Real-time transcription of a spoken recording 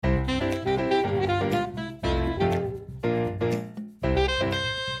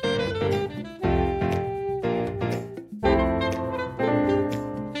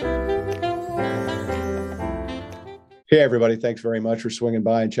Hey, everybody. Thanks very much for swinging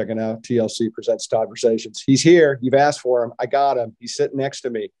by and checking out TLC Presents Conversations. He's here. You've asked for him. I got him. He's sitting next to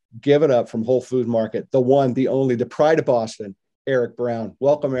me. Give it up from Whole Food Market. The one, the only, the pride of Boston, Eric Brown.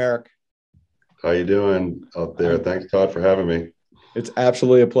 Welcome, Eric. How you doing out there? Thanks, Todd, for having me. It's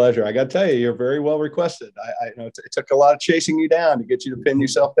absolutely a pleasure. I got to tell you, you're very well requested. I know it took a lot of chasing you down to get you to pin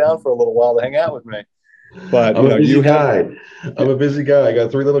yourself down for a little while to hang out with me. But I'm a busy you have. guy. I'm a busy guy. I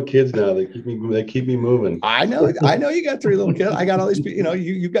got three little kids now. They keep me moving. I know you got three little kids. I got all these,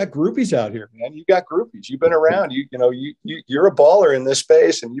 you've got groupies out here, man. You've got groupies. You've been around. You're a baller in this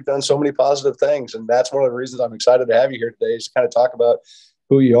space, and you've done so many positive things. And that's one of the reasons I'm excited to have you here today is to kind of talk about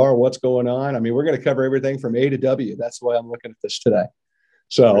who you are, what's going on. I mean, we're going to cover everything from A to W. That's the way I'm looking at this today.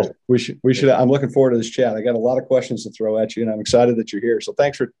 So we should. I'm looking forward to this chat. I got a lot of questions to throw at you, and I'm excited that you're here. So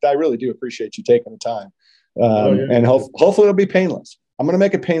I really do appreciate you taking the time. And hopefully it'll be painless. I'm going to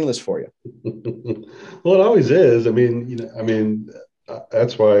make it painless for you. Well, it always is.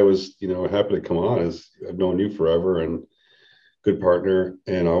 That's why I was, happy to come on. Is I've known you forever and good partner,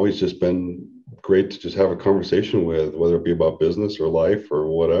 and always just been great to just have a conversation with, whether it be about business or life or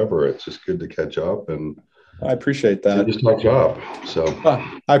whatever. It's just good to catch up and. I appreciate that. Just my job. So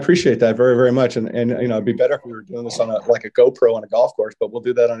I appreciate that very, very much. And it'd be better if we were doing this on a GoPro on a golf course, but we'll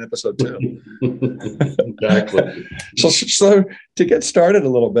do that on episode 2. Exactly. So to get started a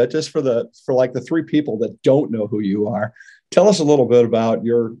little bit, just for the 3 people that don't know who you are, tell us a little bit about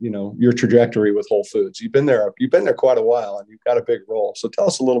your trajectory with Whole Foods. You've been there quite a while, and you've got a big role. So tell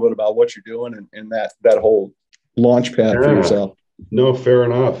us a little bit about what you're doing and that whole launch pad for yourself. No, fair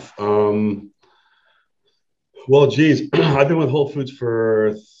enough. Well, geez, I've been with Whole Foods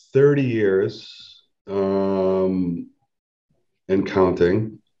for 30 years and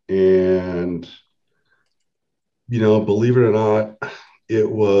counting. And, believe it or not, it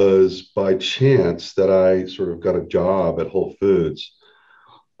was by chance that I sort of got a job at Whole Foods.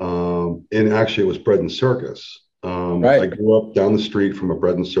 And actually, it was Bread and Circus. Right. I grew up down the street from a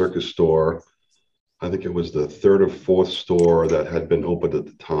Bread and Circus store. I think it was the 3rd or 4th store that had been opened at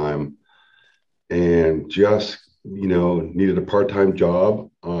the time. And just, needed a part-time job.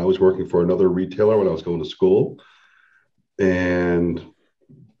 I was working for another retailer when I was going to school, and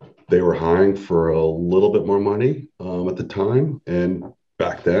they were hiring for a little bit more money at the time. And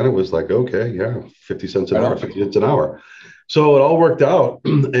back then it was like, okay, yeah, 50 cents an hour, 50 cents an hour. So it all worked out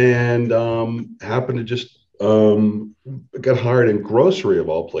and happened to just get hired in grocery of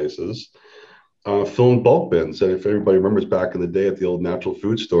all places. Filling bulk bins. And if everybody remembers back in the day at the old natural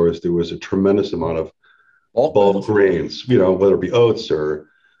food stores, there was a tremendous amount of bulk grains, whether it be oats or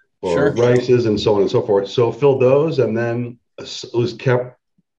Sure. rices and so on and so forth. So filled those, and then was kept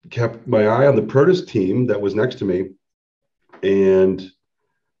my eye on the produce team that was next to me. And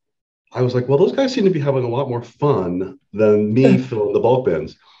I was like, well, those guys seem to be having a lot more fun than me filling the bulk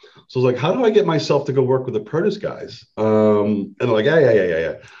bins. So I was like, how do I get myself to go work with the produce guys? And they're like,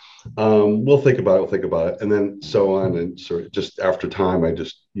 yeah. We'll think about it. And then so on. And so just after time, I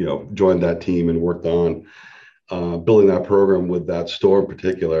just, joined that team and worked on building that program with that store in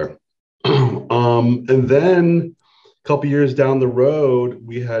particular. And then a couple of years down the road,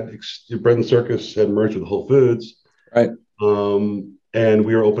 we had Bread and Circus had merged with Whole Foods. Right. And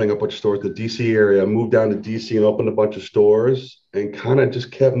we were opening up a bunch of stores in the DC area. I moved down to DC and opened a bunch of stores and kind of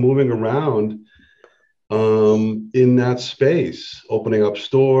just kept moving around in that space, opening up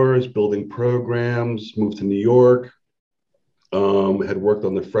stores, building programs, moved to New York, had worked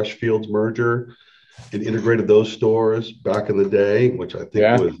on the Fresh Fields merger and integrated those stores back in the day, which I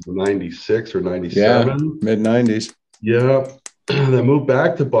think was 96 or 97. Mid 90s. Yeah. Then moved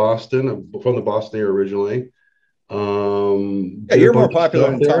back to Boston, from the Boston area originally. You're more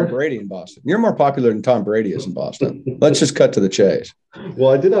popular than Tom Brady in Boston. You're more popular than Tom Brady is in Boston. Let's just cut to the chase.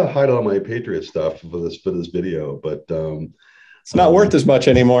 Well, I did hide all my Patriot stuff for this video, but it's not worth as much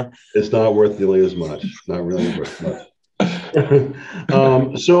anymore. It's not worth nearly as much. Not really worth much.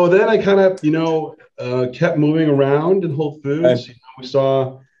 So then I kind of, kept moving around in Whole Foods. We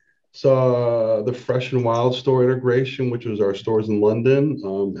saw the Fresh and Wild store integration, which was our stores in London,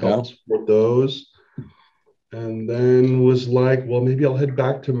 helped support those. And then was like, well, maybe I'll head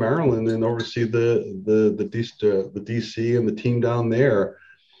back to Maryland and oversee the DC and the team down there.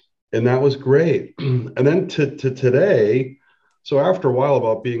 And that was great. And then to today, so after a while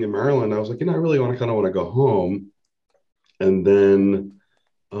about being in Maryland, I was like, I really want to go home. And then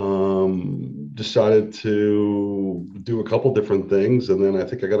decided to do a couple different things. And then I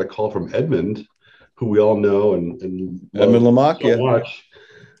think I got a call from Edmund, who we all know and Edmund Lamacchia. So much.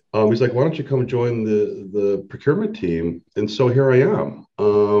 He's like, why don't you come join the procurement team? And so here I am.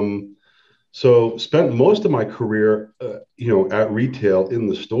 So spent most of my career, at retail in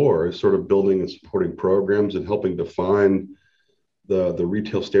the stores, sort of building and supporting programs and helping define the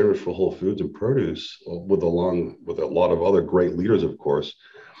retail standards for Whole Foods and produce, along with a lot of other great leaders, of course.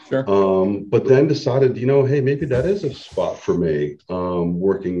 Sure. But then decided, hey, maybe that is a spot for me,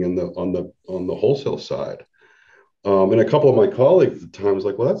 working on the wholesale side. And a couple of my colleagues at the time was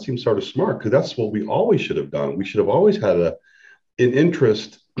like, well, that seems sort of smart because that's what we always should have done. We should have always had an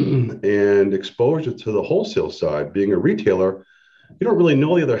interest and exposure to the wholesale side. Being a retailer, you don't really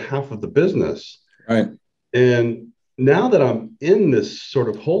know the other half of the business. Right. And now that I'm in this sort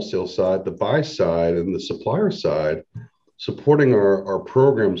of wholesale side, the buy side and the supplier side, supporting our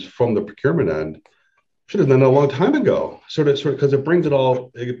programs from the procurement end, should have done that a long time ago. Sort of because it brings it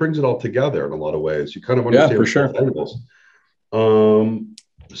all together in a lot of ways. You kind of understand for sure. angles.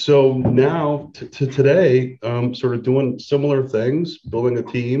 So now to today, sort of doing similar things, building a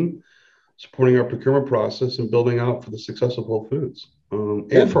team, supporting our procurement process, and building out for the success of Whole Foods,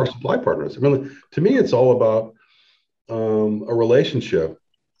 and for our supply partners. I mean, to me, it's all about a relationship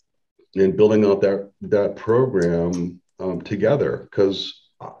and building out that program together, because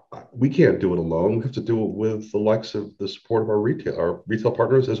we can't do it alone. We have to do it with the likes of the support of our retail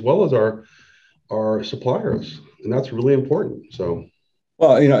partners, as well as our suppliers, and that's really important. So,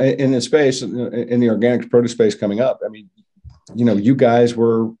 well, in the space, in the organic produce space coming up, I mean, you guys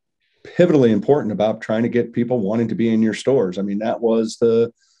were pivotally important about trying to get people wanting to be in your stores. I mean, that was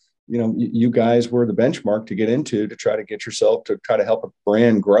you guys were the benchmark to get into, to try to get yourself to try to help a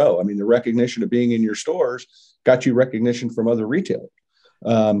brand grow. I mean, the recognition of being in your stores got you recognition from other retailers.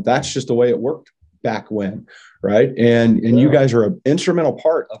 That's just the way it worked back when, right? And you guys are an instrumental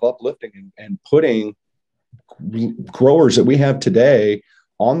part of uplifting and putting growers that we have today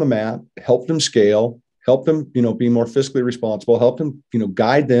on the map, help them scale, help them, be more fiscally responsible, help them,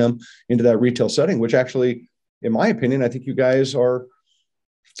 guide them into that retail setting, which actually, in my opinion, I think you guys are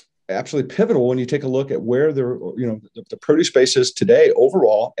absolutely pivotal when you take a look at where the produce space is today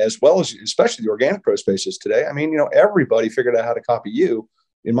overall, as well as especially the organic produce space is today. I mean, everybody figured out how to copy you,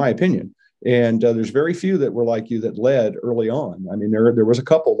 in my opinion. And there's very few that were like you that led early on. I mean, there was a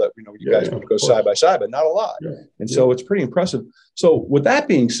couple that, you guys would go side by side, but not a lot. Yeah. And so it's pretty impressive. So with that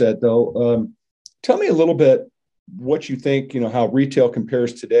being said, though, tell me a little bit what you think, how retail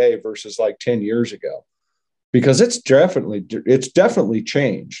compares today versus like 10 years ago, because it's definitely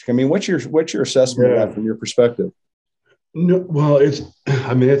changed. I mean, what's your assessment of that from your perspective? No, well,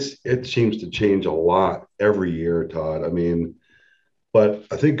 it seems to change a lot every year, Todd. I mean, but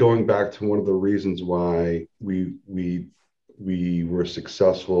I think going back to one of the reasons why we were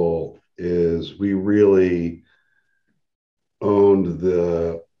successful is we really owned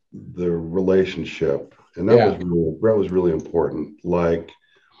the relationship, and that was really important. Like,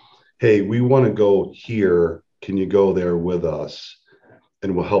 hey, we want to go here. Can you go there with us?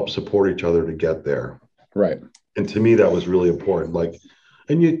 And we'll help support each other to get there. Right. And to me, that was really important. Like,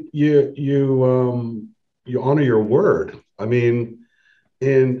 and you honor your word. I mean,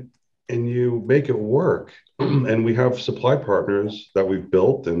 and you make it work. And we have supply partners that we've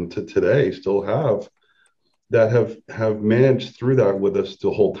built and to today still have, that have managed through that with us the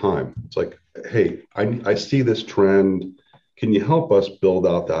whole time. It's like, hey, I see this trend. Can you help us build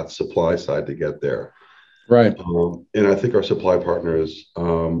out that supply side to get there? Right. And I think our supply partners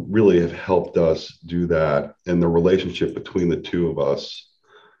really have helped us do that. And the relationship between the two of us,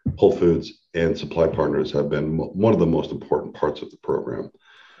 Whole Foods and supply partners, have been one of the most important parts of the program.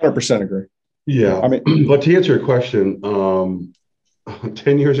 100% agree. Yeah. I mean, but to answer your question,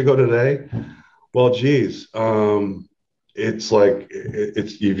 10 years ago today, well, geez, it's like,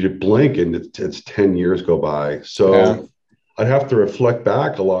 if you blink and it's 10 years go by. So I'd have to reflect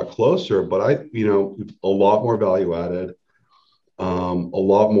back a lot closer, but a lot more value added, a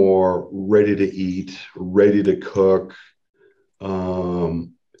lot more ready to eat, ready to cook.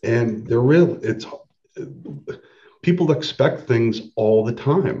 And people expect things all the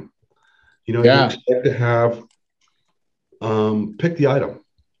time. You expect to have, pick the item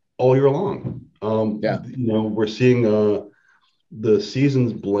all year long. We're seeing the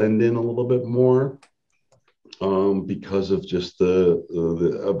seasons blend in a little bit more because of just the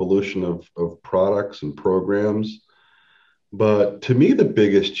evolution of products and programs. But to me, the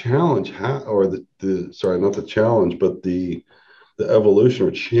biggest challenge, not the challenge, but the evolution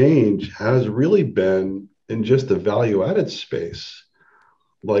or change has really been in just the value-added space,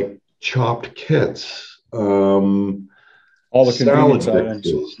 like chopped kits, all the convenience items.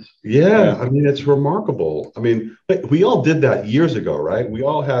 Yeah, I mean, it's remarkable. I mean, we all did that years ago, right? We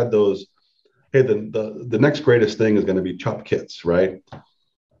all had those. Hey, the next greatest thing is going to be chopped kits, right?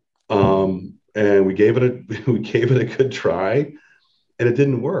 And we gave it a we gave it a good try, and it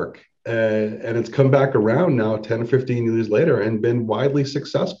didn't work. And it's come back around now 10 or 15 years later and been widely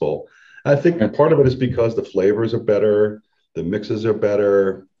successful. I think part of it is because the flavors are better, the mixes are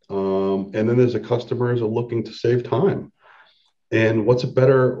better, and then there's the customers are looking to save time. And what's a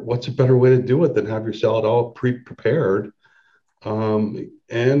better way to do it than have your salad all pre-prepared, and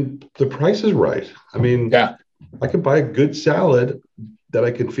the price is right. I mean, Yeah. I can buy a good salad that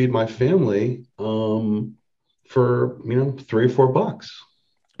I can feed my family, for $3 or $4.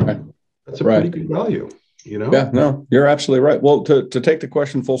 Right. That's a Right. pretty good value, you know? Yeah, no, you're absolutely right. Well, to take the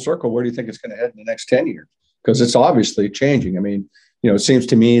question full circle, where do you think it's going to head in the next 10 years? Because it's obviously changing. I mean, it seems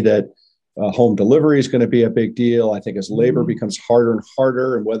to me that home delivery is going to be a big deal. I think as labor becomes harder and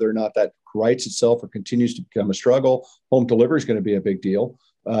harder, and whether or not that rights itself or continues to become a struggle, home delivery is going to be a big deal.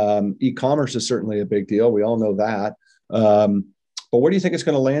 E-commerce is certainly a big deal. We all know that. But where do you think it's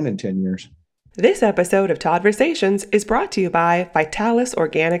going to land in 10 years? This episode of Toddversations is brought to you by Vitalis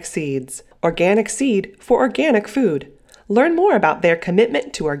Organic Seeds, organic seed for organic food. Learn more about their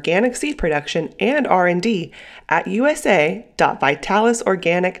commitment to organic seed production and R&D at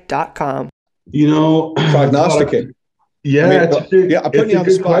usa.vitalisorganic.com. Prognosticate. Yeah, I'm putting you on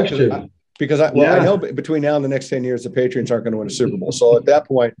the spot question. because I know between now and the next 10 years, the Patriots aren't going to win a Super Bowl. So at that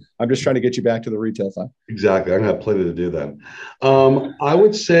point, I'm just trying to get you back to the retail side. Exactly. I'm going to have plenty to do then. I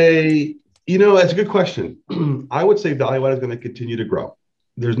would say, that's a good question. I would say value add is going to continue to grow.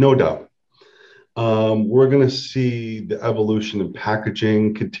 There's no doubt. We're going to see the evolution of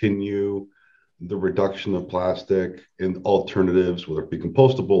packaging continue, the reduction of plastic and alternatives, whether it be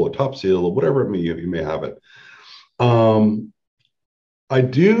compostable or top seal or whatever you may have it. I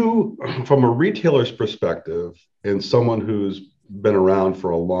do, from a retailer's perspective and someone who's been around for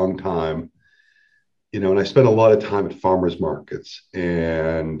a long time, and I spend a lot of time at farmers markets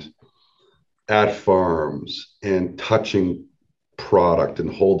and at farms and touching product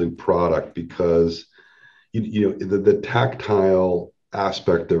and holding product, because the tactile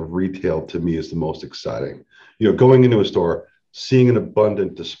aspect of retail to me is the most exciting. Going into a store, seeing an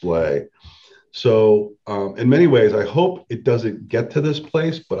abundant display. So in many ways, I hope it doesn't get to this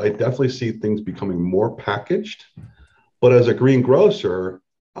place, but I definitely see things becoming more packaged. But as a greengrocer,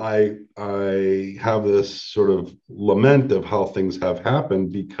 I have this sort of lament of how things have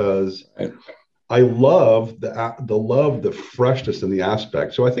happened, because I love the freshness and the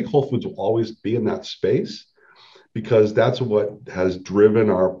aspect. So I think Whole Foods will always be in that space, because that's what has driven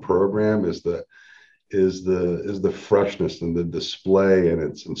our program is the freshness and the display, and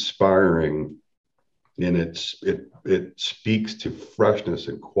it's inspiring, and it speaks to freshness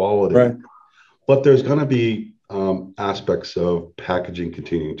and quality. Right. But there's going to be aspects of packaging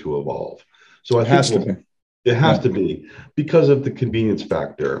continuing to evolve. So I think it has to be because of the convenience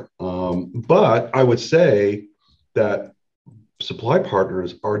factor. But I would say that supply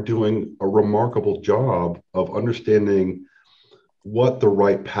partners are doing a remarkable job of understanding what the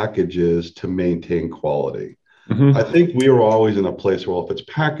right package is to maintain quality. Mm-hmm. I think we were always in a place where, well, if it's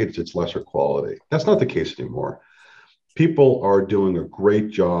packaged, it's lesser quality. That's not the case anymore. People are doing a great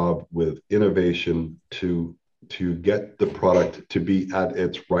job with innovation to get the product to be at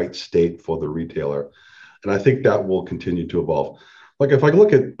its right state for the retailer. And I think that will continue to evolve. Like if I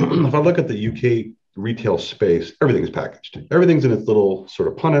look at the UK retail space, everything is packaged. Everything's in its little sort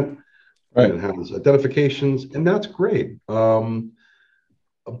of punnet, right? And it has identifications, and that's great. But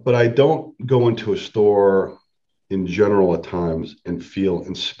I don't go into a store in general at times and feel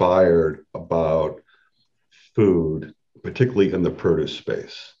inspired about food, particularly in the produce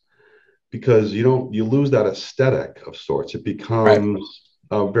space, because you lose that aesthetic of sorts. It becomes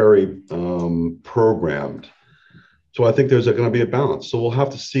very programmed. So I think there's going to be a balance. So we'll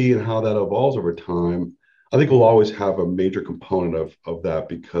have to see how that evolves over time. I think we'll always have a major component of that,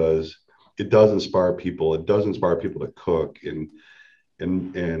 because it does inspire people. It does inspire people to cook and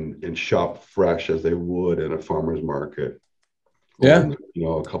shop fresh as they would in a farmer's market. Yeah.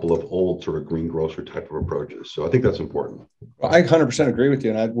 A couple of old sort of greengrocer type of approaches. So I think that's important. I 100% agree with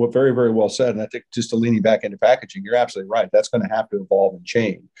you. And very, very well said. And I think just to leaning back into packaging, you're absolutely right. That's going to have to evolve and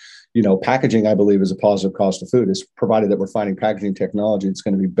change. Packaging, I believe, is a positive cost of food, is provided that we're finding packaging technology that's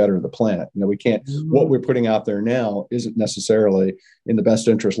going to be better for the planet. We can't, what we're putting out there now isn't necessarily in the best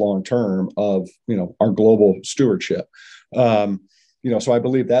interest long-term of, our global stewardship. So I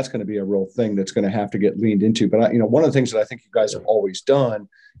believe that's going to be a real thing that's going to have to get leaned into. But, one of the things that I think you guys have always done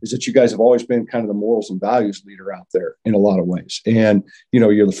is that you guys have always been kind of the morals and values leader out there in a lot of ways. And,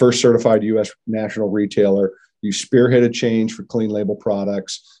 you're the first certified U.S. national retailer. You spearheaded change for clean label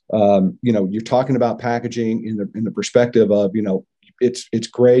products. You're talking about packaging in the perspective of, it's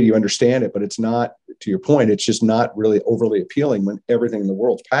great. You understand it, but it's not, to your point, it's just not really overly appealing when everything in the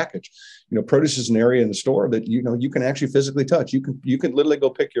world's packaged. Produce is an area in the store that, you can actually physically touch. You can literally go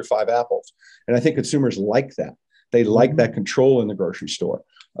pick your 5 apples. And I think consumers like that. They like that control in the grocery store.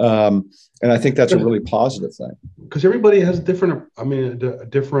 And I think that's a really positive thing. Because everybody has a different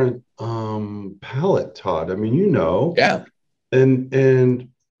palate, Todd. Yeah. And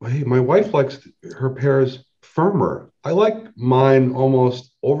hey, my wife likes her pears firmer. I like mine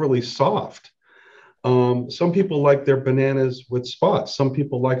almost overly soft. Some people like their bananas with spots. Some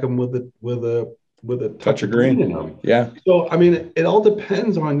people like them with a touch of green in them. Yeah. So it all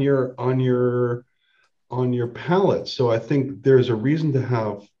depends on your palate. So I think there's a reason to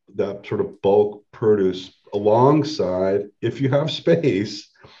have that sort of bulk produce alongside, if you have space,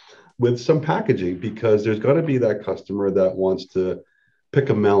 with some packaging, because there's going to be that customer that wants to pick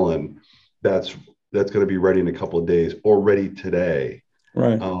a melon that's going to be ready in a couple of days or ready today.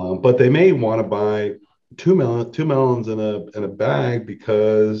 Right. But they may want to buy two melons in a bag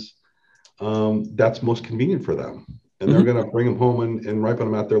because that's most convenient for them. And they're going to bring them home and ripen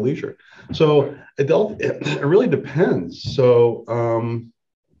them at their leisure. So it really depends. So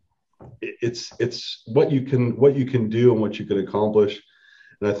it's what you can do and what you can accomplish.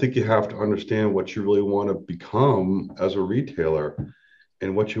 And I think you have to understand what you really want to become as a retailer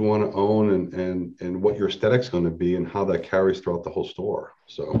and what you want to own and what your aesthetic's going to be and how that carries throughout the whole store.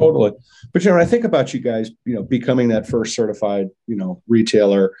 So totally. But when I think about you guys, becoming that first certified,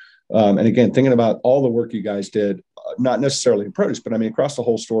 retailer, and again, thinking about all the work you guys did, not necessarily in produce, but across the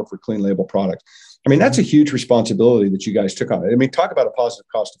whole store for clean label products. That's a huge responsibility that you guys took on. Talk about a positive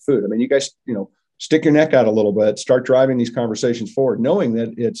cost of food. You guys, stick your neck out a little bit, start driving these conversations forward, knowing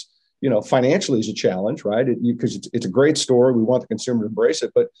that it's, financially is a challenge, right? Because it's a great store. We want the consumer to embrace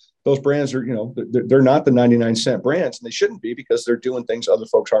it, but those brands are, they're not the 99-cent brands, and they shouldn't be, because they're doing things other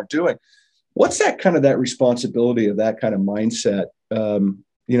folks aren't doing. What's that responsibility of that kind of mindset, and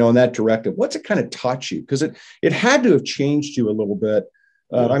that directive? What's it kind of taught you? Because it had to have changed you a little bit.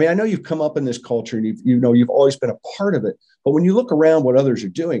 I know you've come up in this culture and you've always been a part of it, but when you look around what others are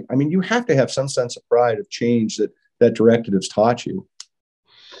doing, you have to have some sense of pride of change that directives taught you.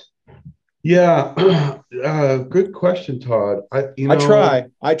 Yeah. Good question, Todd. I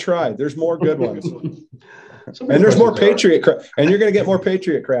try. There's more good ones. And there's more Patriot crap, and you're going to get more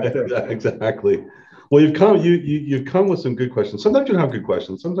Patriot crap there. Exactly. Well, you've come with some good questions. Sometimes you don't have good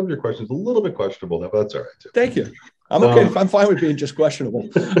questions. Sometimes your question's a little bit questionable, but that's all right too. Thank you. I'm okay. I'm fine with being just questionable.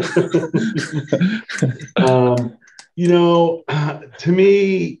 To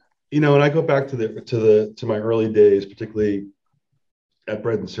me, and I go back to my early days, particularly at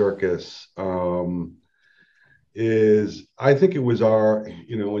Bread and Circus, is I think it was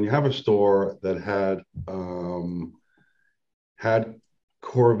when you have a store that had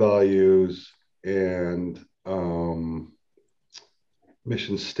core values and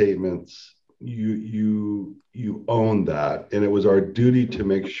mission statements, you own that. And it was our duty to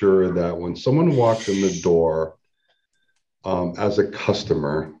make sure that when someone walks in the door as a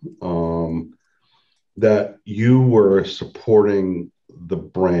customer, that you were supporting the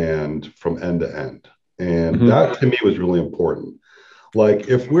brand from end to end. And that to me was really important. Like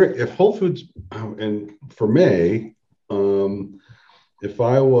if Whole Foods, and for me, if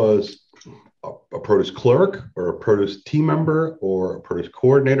I was a produce clerk or a produce team member or a produce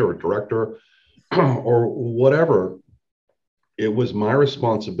coordinator or director or whatever, it was my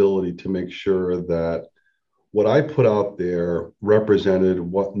responsibility to make sure that what I put out there represented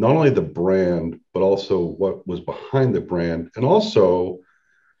what not only the brand, but also what was behind the brand, and also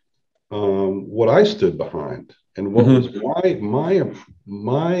what I stood behind, and what was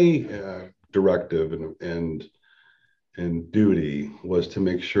my directive and duty was to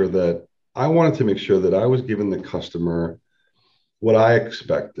make sure that I wanted to make sure that I was giving the customer what I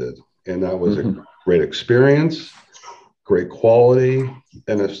expected, and that was a great experience, great quality,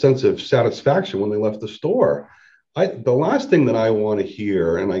 and a sense of satisfaction when they left the store. The last thing that I want to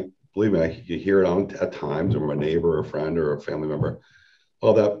hear, and believe me, you hear it at times from a neighbor or a friend or a family member,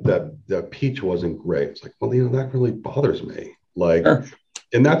 oh, that peach wasn't great. It's like, well, that really bothers me. Like, sure.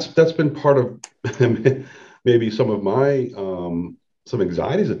 And that's been part of maybe some of my some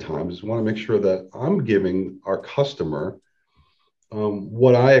anxieties at times, is want to make sure that I'm giving our customer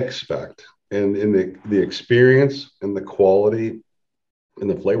what I expect, and in the experience and the quality and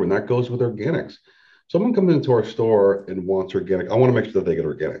the flavor. And that goes with organics. Someone comes into our store and wants organic, I want to make sure that they get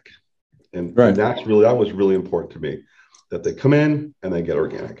organic. And, right. And that was really important to me, that they come in and they get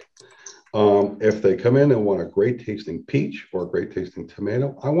organic. If they come in and want a great tasting peach or a great tasting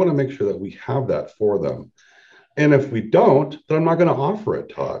tomato, I want to make sure that we have that for them. And if we don't, then I'm not going to offer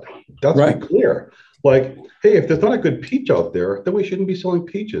it, Todd. That's Right. be clear. Like, hey, if there's not a good peach out there, then we shouldn't be selling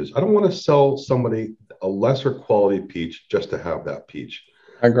peaches. I don't want to sell somebody a lesser quality peach just to have that peach.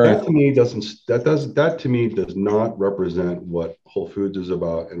 I agree. That to me does not represent what Whole Foods is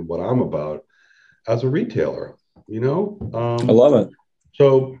about and what I'm about as a retailer. I love it.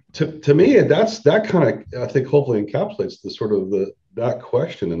 So to me, that kind of, I think, hopefully encapsulates the sort of that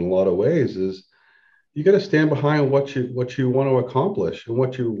question in a lot of ways. Is you got to stand behind what you want to accomplish and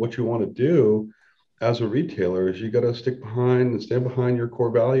what you want to do as a retailer. Is you got to stick behind and stand behind your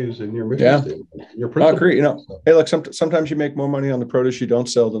core values and your mission statement, your I principles. agree. Hey, look, sometimes you make more money on the produce you don't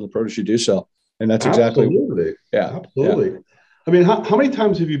sell than the produce you do sell, and that's exactly absolutely. Yeah. I mean, how many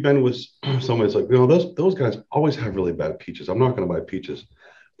times have you been with someone that's like, those guys always have really bad peaches. I'm not going to buy peaches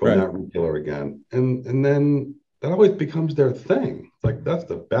from that retailer again. And then that always becomes their thing. It's like, that's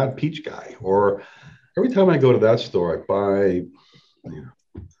the bad peach guy. Or every time I go to that store, I buy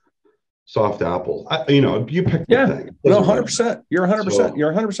soft apple. You pick the thing. No, 100%. You're 100%.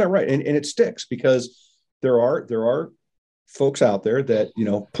 You're 100% right. And it sticks because there are folks out there that,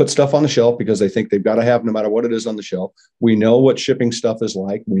 put stuff on the shelf because they think they've got to have no matter what it is on the shelf. We know what shipping stuff is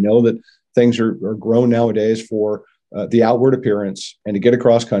like. We know that things are grown nowadays for the outward appearance and to get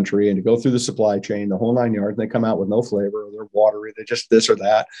across country and to go through the supply chain, the whole 9 yards, and they come out with no flavor or they're watery. They're just this or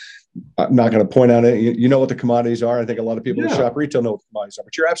that. I'm not going to point out it. You know what the commodities are. I think a lot of people who shop retail know what the commodities are,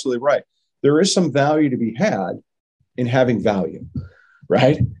 but you're absolutely right. There is some value to be had in having value,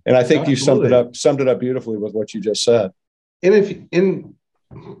 right? And I think you summed it up beautifully with what you just said. And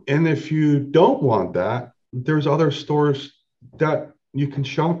if you don't want that, there's other stores that you can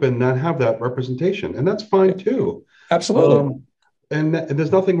shop in that have that representation, and that's fine too. Absolutely. And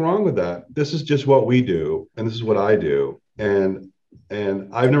there's nothing wrong with that. This is just what we do, and this is what I do. And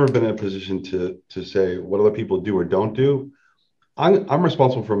I've never been in a position to say what other people do or don't do. I'm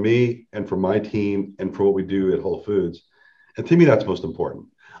responsible for me and for my team and for what we do at Whole Foods. And to me, that's most important.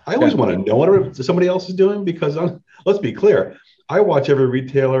 I always want to know what somebody else is doing because let's be clear. I watch every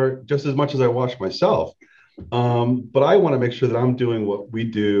retailer just as much as I watch myself. But I want to make sure that I'm doing what we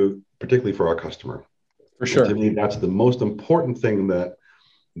do, particularly for our customer. For sure. And to me, that's the most important thing that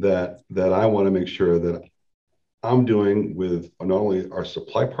I want to make sure that I'm doing with not only our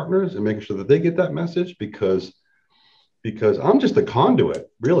supply partners and making sure that they get that message because I'm just a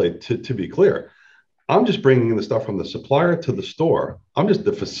conduit, really, to be clear. I'm just bringing the stuff from the supplier to the store. I'm just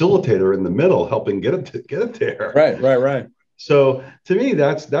the facilitator in the middle, helping get it there. Right. So to me,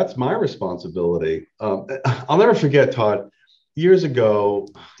 that's my responsibility. I'll never forget, Todd, years ago,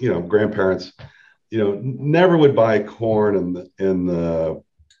 grandparents, never would buy corn in the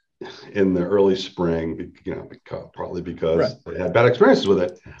early spring, partly because they had bad experiences with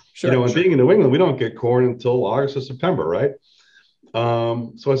it. And being in New England, we don't get corn until August or September, right?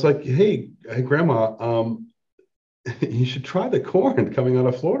 So I was like, hey, Grandma, you should try the corn coming out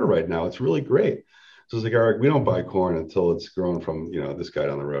of Florida right now. It's really great. So I was like, Eric, we don't buy corn until it's grown from, this guy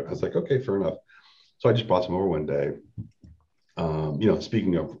down the road. I was like, okay, fair enough. So I just brought some over one day.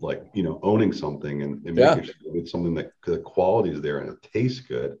 Speaking of owning something and making sure it's something that the quality is there and it tastes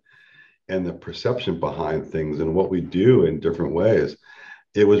good and the perception behind things and what we do in different ways.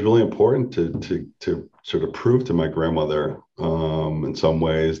 It was really important to sort of prove to my grandmother in some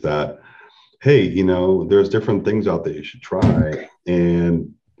ways that, hey, there's different things out there you should try.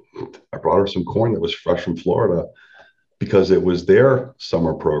 And I brought her some corn that was fresh from Florida because it was their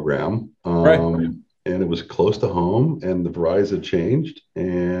summer program. And it was close to home and the varieties had changed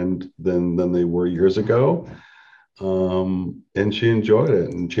and than they were years ago. And she enjoyed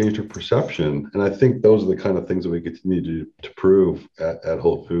it and changed her perception. And I think those are the kind of things that we continue to prove at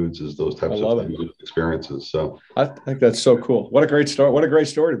Whole Foods is those types of experiences. So I think that's so cool. What a great story. What a great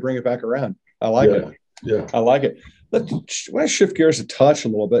story to bring it back around. I like it. Yeah. I like it. Let's shift gears a touch a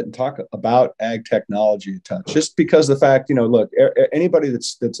little bit and talk about ag technology a touch, just because the fact, look, anybody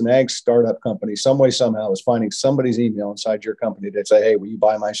that's an ag startup company, some way, somehow is finding somebody's email inside your company that say, hey, will you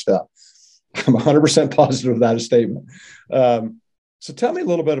buy my stuff? I'm 100% positive of that statement. So tell me a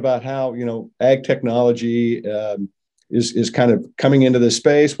little bit about how, ag technology is kind of coming into this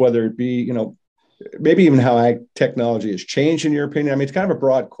space, whether it be, maybe even how ag technology has changed in your opinion. I mean, it's kind of a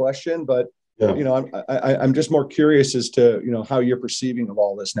broad question, but I'm just more curious as to, how you're perceiving of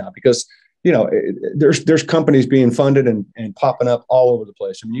all this now, because, there's companies being funded and popping up all over the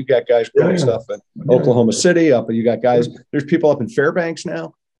place. I mean, you got guys growing stuff in Oklahoma City you got guys, there's people up in Fairbanks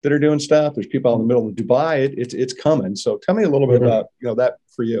now that are doing stuff. There's people out in the middle of Dubai. It's coming. So tell me a little bit about, that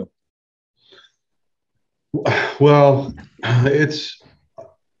for you. Well, it's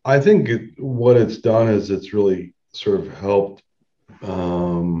I think what it's done is it's really sort of helped.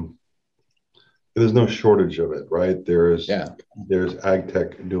 There's no shortage of it, right? Yeah. There's ag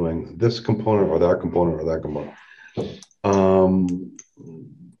tech doing this component or that component or that component. Um,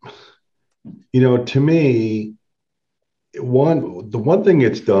 to me, the one thing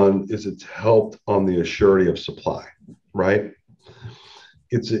it's done is it's helped on the assurity of supply, right?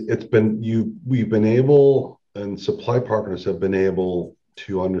 It's been we've been able, and supply partners have been able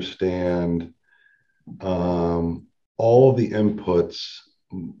to understand all of the inputs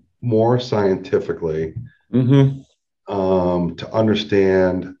more scientifically, to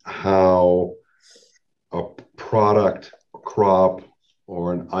understand how a product, a crop,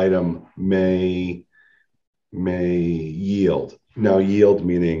 or an item may yield. Now, yield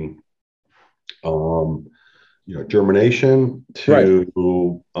meaning germination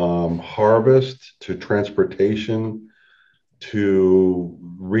to harvest to transportation to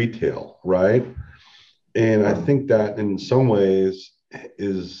retail, right? And I think that in some ways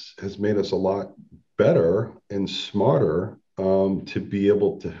has made us a lot better and smarter, to be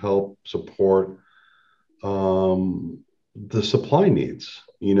able to help support the supply needs.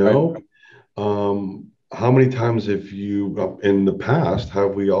 How many times in the past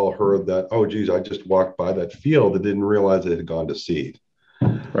have we all heard that, oh geez, I just walked by that field and didn't realize it had gone to seed?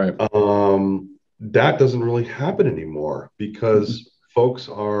 Right. That doesn't really happen anymore because folks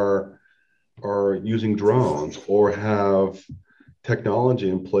are using drones or have technology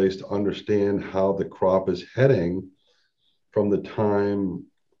in place to understand how the crop is heading from the time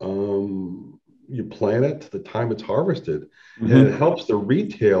you plant it to the time it's harvested. And it helps the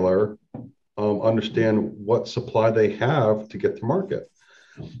retailer understand what supply they have to get to market.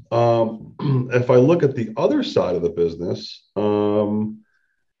 If I look at the other side of the business,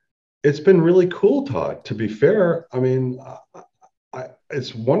 it's been really cool, Todd. To be fair, I mean,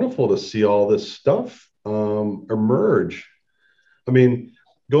 it's wonderful to see all this stuff emerge. I mean,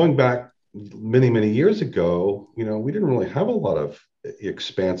 going back many, many years ago, we didn't really have a lot of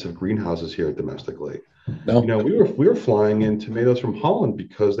expansive greenhouses here domestically. No. We were flying in tomatoes from Holland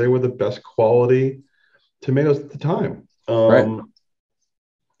because they were the best quality tomatoes at the time. Right.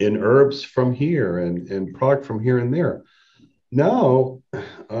 And herbs from here and product from here and there. Now,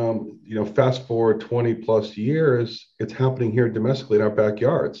 fast forward 20 plus years, it's happening here domestically in our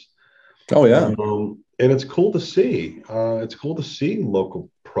backyards. Oh yeah. And it's cool to see. It's cool to see local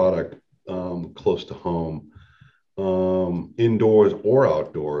product close to home, indoors or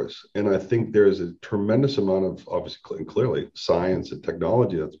outdoors. And I think there's a tremendous amount of, obviously and clearly, science and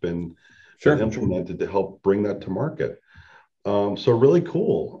technology that's been implemented to help bring that to market. So really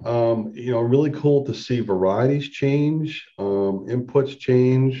cool. Really cool to see varieties change, inputs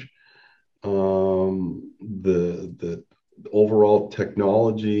change, the overall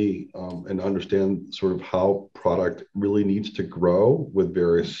technology, and understand sort of how product really needs to grow with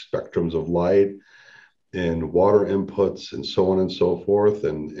various spectrums of light and water inputs and so on and so forth,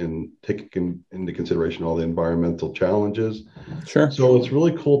 and taking into consideration all the environmental challenges. Sure. So it's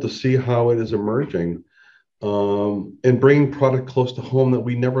really cool to see how it is emerging. And bringing product close to home that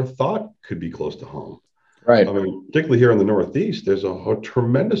we never thought could be close to home. Right. I mean, particularly here in the Northeast, there's a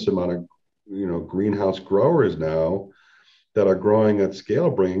tremendous amount of, greenhouse growers now that are growing at scale,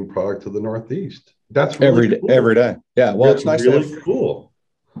 bringing product to the Northeast. That's really cool. Every day. Yeah. Well, it's nice really to have, cool.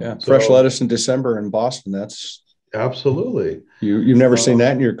 Yeah. Fresh lettuce in December in Boston. That's absolutely. You've never seen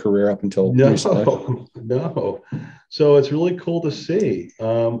that in your career up until recently. No. So it's really cool to see,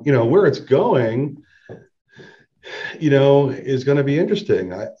 where it's going, is going to be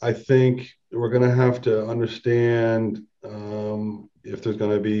interesting. I think we're going to have to understand if there's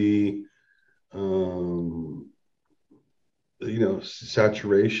going to be,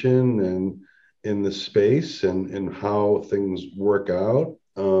 saturation and in the space and how things work out.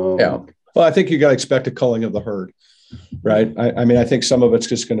 Yeah. Well, I think you got to expect a culling of the herd, right? I mean, I think some of it's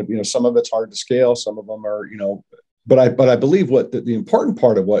just going to be, some of it's hard to scale. Some of them are, but I believe what the important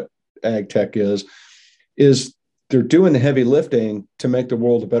part of what ag tech is they're doing the heavy lifting to make the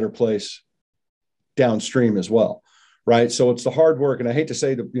world a better place downstream as well. Right. So it's the hard work. And I hate to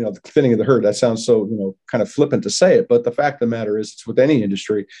say the thinning of the herd, that sounds so, kind of flippant to say it. But the fact of the matter is, it's with any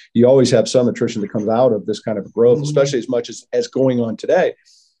industry, you always have some attrition that comes out of this kind of growth, especially as much as going on today.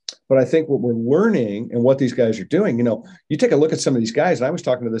 But I think what we're learning and what these guys are doing, you take a look at some of these guys, and I was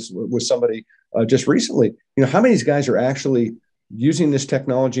talking to this with somebody just recently, how many of these guys are actually using this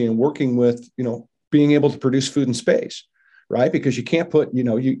technology and working with, being able to produce food in space, right? Because you can't put,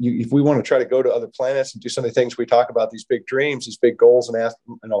 if we want to try to go to other planets and do some of the things we talk about, these big dreams, these big goals, and ask,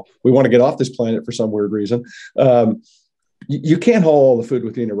 we want to get off this planet for some weird reason. you can't haul all the food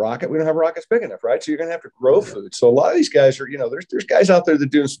within a rocket. We don't have rockets big enough, right? So you're going to have to grow food. So a lot of these guys are, there's guys out there that are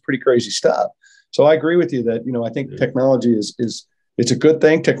doing some pretty crazy stuff. So I agree with you that, I think technology is it's a good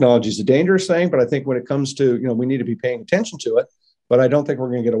thing. Technology is a dangerous thing, but I think when it comes to, we need to be paying attention to it, but I don't think we're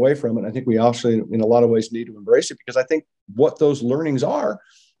going to get away from it. I think we actually, in a lot of ways, need to embrace it, because I think what those learnings are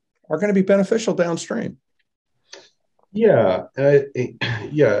going to be beneficial downstream. Yeah.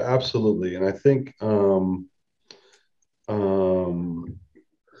 Yeah, absolutely. And I think,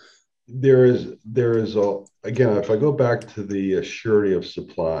 there is again, if I go back to the surety of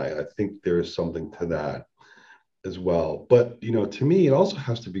supply, I think there is something to that as well. But to me, it also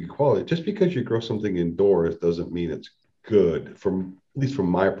has to be quality. Just because you grow something indoors doesn't mean it's good, at least from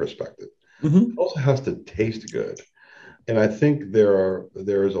my perspective. Mm-hmm. It also has to taste good. And I think there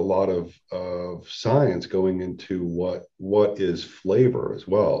is a lot of science going into what is flavor as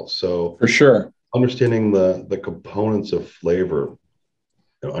well. So for sure, understanding the components of flavor,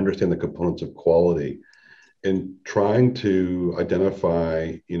 understand the components of quality, and trying to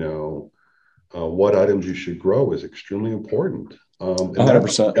identify, what items you should grow is extremely important. And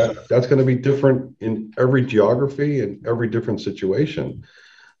 100%. That's going to be different in every geography and every different situation.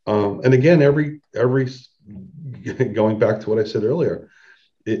 And again, every going back to what I said earlier,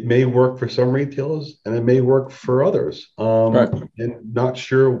 it may work for some retailers and it may work for others. Right. And not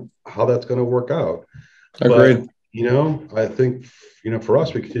sure how that's going to work out. Agreed. But, I think, for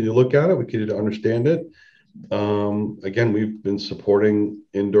us, we continue to look at it. We continue to understand it. Again, we've been supporting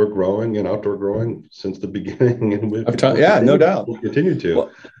indoor growing and outdoor growing since the beginning, and no doubt we'll continue to. Just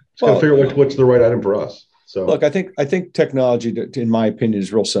got to figure out what's the right item for us. So look, I think technology, in my opinion,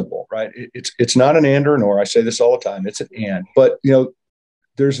 is real simple, right? It's not an and or an or. I say this all the time. It's an and. But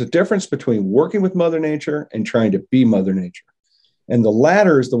there's a difference between working with Mother Nature and trying to be Mother Nature, and the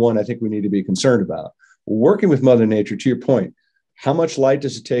latter is the one I think we need to be concerned about. Working with Mother Nature, to your point, how much light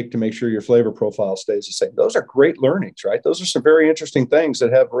does it take to make sure your flavor profile stays the same? Those are great learnings, right? Those are some very interesting things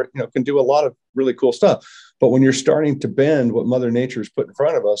that have, can do a lot of really cool stuff. But when you're starting to bend what Mother Nature has put in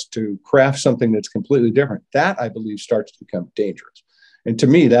front of us to craft something that's completely different, that I believe starts to become dangerous. And to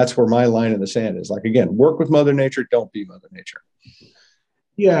me, that's where my line in the sand is. Like, again, work with Mother Nature, don't be Mother Nature.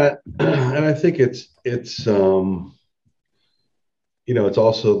 Yeah. And I think it's it's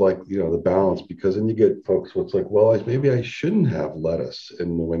also like, the balance, because then you get folks what's like, well, maybe I shouldn't have lettuce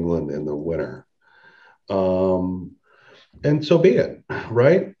in New England in the winter. And so be it,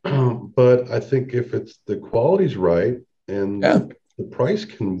 right? But I think if it's the quality's right and the price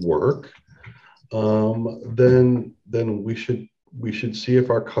can work, then we should see if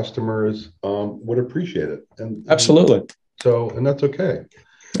our customers would appreciate it. And absolutely. And that's okay.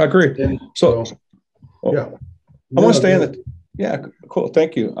 I agree. Yeah. I want to stay in the. Yeah, cool.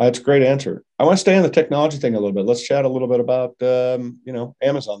 Thank you. That's a great answer. I want to stay on the technology thing a little bit. Let's chat a little bit about,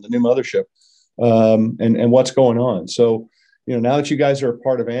 Amazon, the new mothership, and what's going on. So, now that you guys are a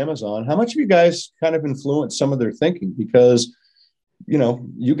part of Amazon, how much have you guys kind of influenced some of their thinking? Because,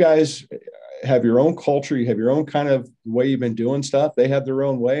 you guys have your own culture, you have your own kind of way you've been doing stuff. They have their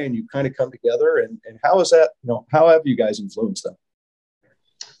own way, and you kind of come together. And how is that? How have you guys influenced them?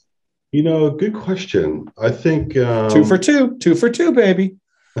 Good question. I think 2 for 2, baby.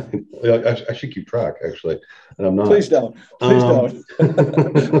 I should keep track, actually, and I'm not. Please don't. Don't.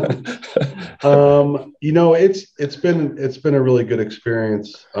 It's been a really good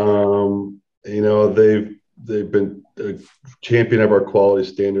experience. They've been a champion of our quality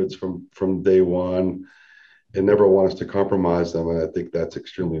standards from day one, and never want us to compromise them. And I think that's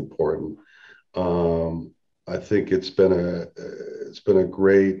extremely important. I think it's been a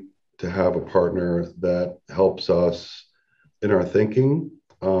great to have a partner that helps us in our thinking,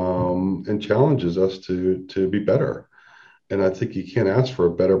 and challenges us to be better. And I think you can't ask for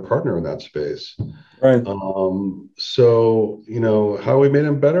a better partner in that space. Right. So, how we made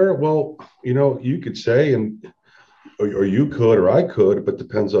him better? Well, you could say, or you could, or I could, but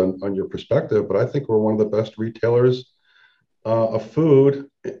depends on your perspective. But I think we're one of the best retailers of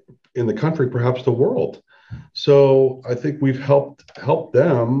food in the country, perhaps the world. So I think we've helped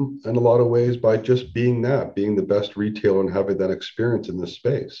them in a lot of ways by just being the best retailer and having that experience in this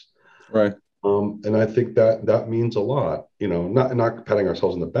space. Right. And I think that means a lot, not patting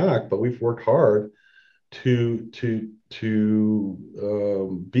ourselves on the back, but we've worked hard to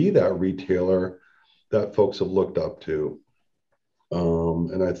be that retailer that folks have looked up to.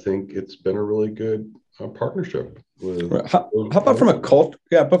 And I think it's been a really good partnership. How about from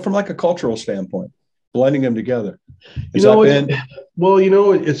but from like a cultural standpoint? Blending them together. It's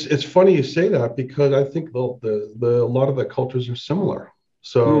funny you say that, because I think a lot of the cultures are similar.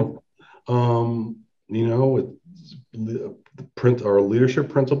 So, the our leadership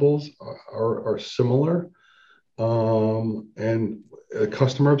principles are similar, and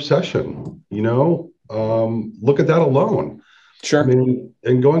customer obsession. Look at that alone. Sure. I mean,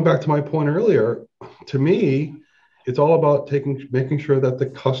 and going back to my point earlier, to me, it's all about making sure that the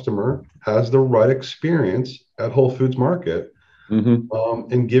customer has the right experience at Whole Foods Market,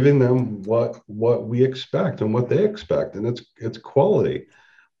 and giving them what we expect and what they expect, and it's quality,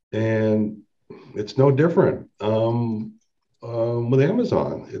 and it's no different with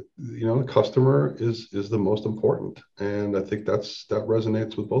Amazon. The customer is the most important, and I think that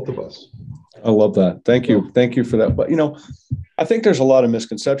resonates with both of us. I love that. Thank you for that. But I think there's a lot of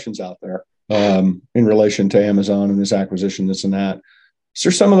misconceptions out there in relation to Amazon and this acquisition, this and that. So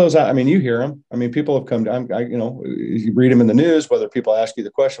some of those, I mean, you hear them. I mean, people have come to, you read them in the news, whether people ask you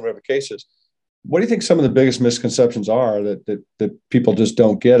the question, whatever the case is. What do you think some of the biggest misconceptions are that people just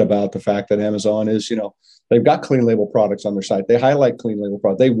don't get about the fact that Amazon is, they've got clean label products on their site. They highlight clean label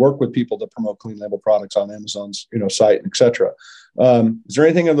products. They work with people to promote clean label products on Amazon's, site, et cetera. Is there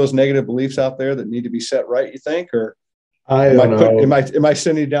anything of those negative beliefs out there that need to be set right, you think, or I don't know. Am I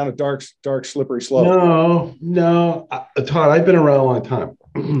sending you down a dark, slippery slope? No. Todd, I've been around a long time.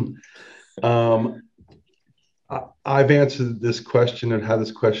 I've answered this question and had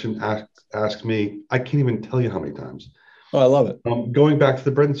this question asked me. I can't even tell you how many times. Oh, I love it. Going back to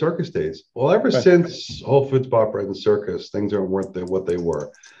the Bread and Circus days. Well, ever since Whole Foods bought Bread and Circus, things weren't what they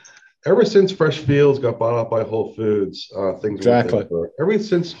were. Ever since Fresh Fields got bought out by Whole Foods, things weren't what they were. Ever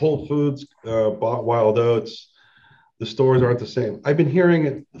since Whole Foods bought Wild Oats, the stores aren't the same. I've been hearing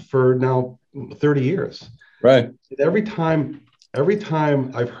it for now 30 years. Right. Every time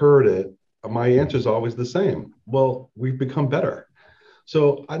I've heard it, my answer is always the same. Well, we've become better.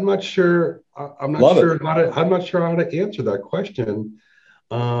 So I'm not sure. I'm not sure how to answer that question.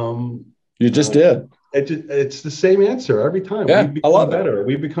 You just did. It's the same answer every time. Yeah, I love better.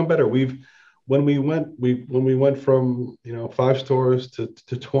 We've become better. When we went from 5 stores to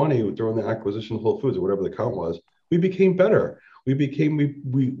 20 during the acquisition of Whole Foods, or whatever the count was, we became better.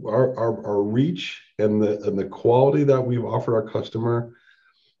 Our reach and the quality that we've offered our customer,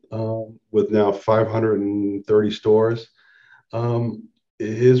 with now 530 stores,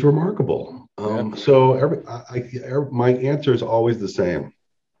 is remarkable. So my answer is always the same.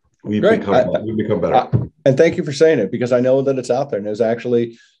 We've become better. And thank you for saying it, because I know that it's out there. And there's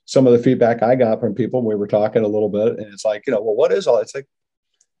actually some of the feedback I got from people. We were talking a little bit, and it's like, well, what is all? It's like,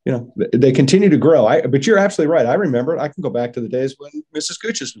 they continue to grow. But you're absolutely right. I remember, I can go back to the days when Mrs.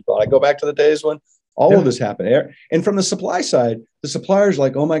 Gooch's was bought. I go back to the days when all of this happened. And from the supply side, the supplier's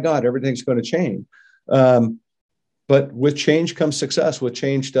like, oh my God, everything's going to change. But with change comes success. With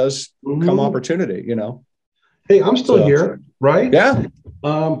change does come opportunity, Hey, I'm still here, right? Yeah.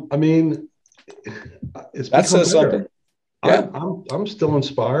 I mean, that says something. Yeah. I'm still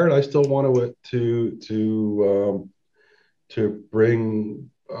inspired. I still want to bring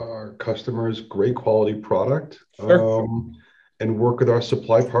our customers great quality product, and work with our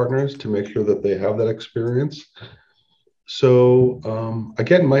supply partners to make sure that they have that experience. So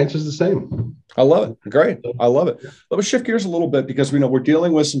again, my answer is the same. I love it. Great. I love it. Let's shift gears a little bit, because we know we're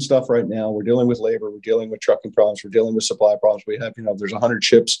dealing with some stuff right now. We're dealing with labor. We're dealing with trucking problems. We're dealing with supply problems. We have, there's 100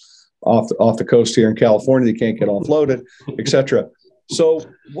 ships off the coast here in California that can't get offloaded, et cetera. So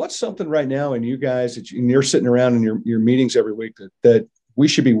what's something right now, and you guys, and you're sitting around in your meetings every week, that we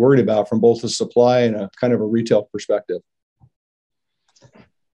should be worried about from both the supply and a kind of a retail perspective?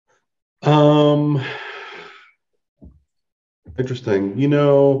 Interesting.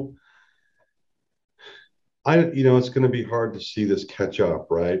 It's going to be hard to see this catch up,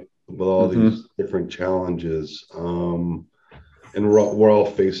 right? With all these different challenges. And we're all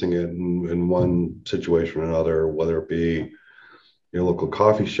facing it in one situation or another, whether it be your local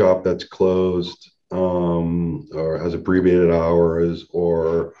coffee shop that's closed, or has abbreviated hours,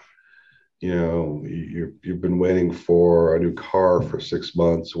 or you've been waiting for a new car for 6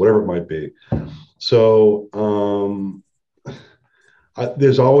 months, whatever it might be. So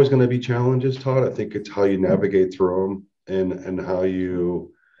there's always going to be challenges, Todd. I think it's how you navigate through them, and how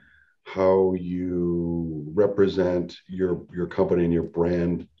you represent your company and your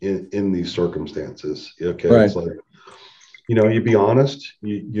brand in these circumstances. Okay, right. It's like, you be honest,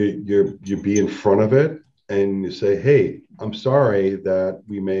 you be in front of it, and you say, hey, I'm sorry that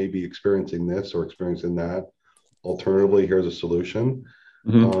we may be experiencing this or experiencing that. Alternatively, here's a solution.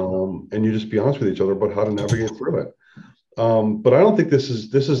 And you just be honest with each other about how to navigate through it. But I don't think this is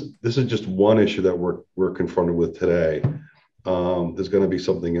just one issue that we're confronted with today. There's going to be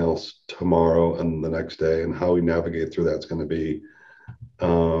something else tomorrow and the next day, and how we navigate through that's going to be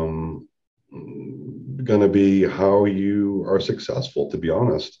going to be how you are successful, to be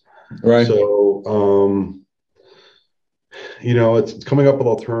honest. Right. So, it's coming up with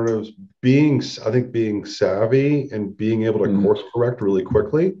alternatives, I think being savvy and being able to course correct really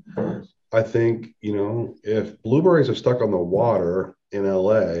quickly. I think, if blueberries are stuck on the water in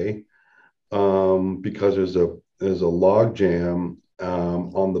LA, because there's a log jam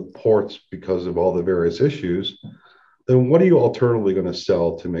on the ports because of all the various issues, then what are you alternatively going to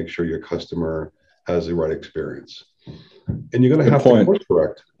sell to make sure your customer has the right experience? And you're going to have to course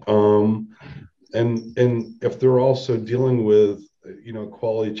correct. And if they're also dealing with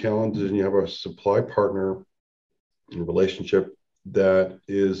quality challenges, and you have a supply partner relationship that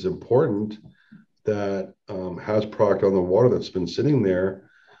is important, that has product on the water that's been sitting there,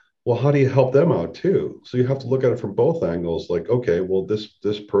 well, how do you help them out too? So you have to look at it from both angles. Like, okay, well, this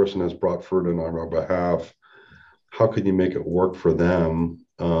person has brought fruit in on our behalf. How can you make it work for them,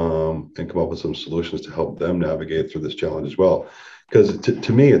 and come up with some solutions to help them navigate through this challenge as well? Because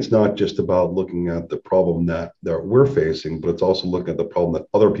to me, it's not just about looking at the problem that we're facing, but it's also looking at the problem that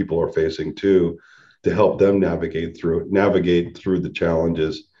other people are facing too, to help them navigate through the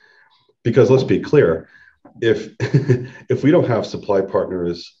challenges. Because let's be clear, if if we don't have supply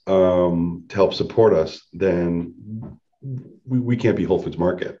partners to help support us, then we can't be Whole Foods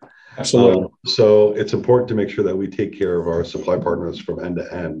Market. Absolutely. So it's important to make sure that we take care of our supply partners from end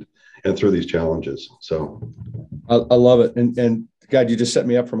to end and through these challenges. So I love it. And God, you just set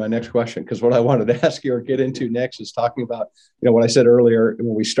me up for my next question, because what I wanted to ask you or get into next is talking about, what I said earlier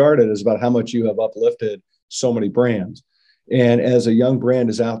when we started is about how much you have uplifted so many brands. And as a young brand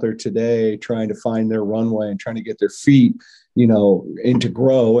is out there today trying to find their runway and trying to get their feet, and to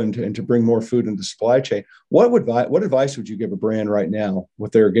grow and to bring more food into the supply chain, what advice would you give a brand right now when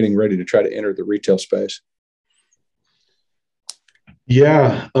they're getting ready to try to enter the retail space?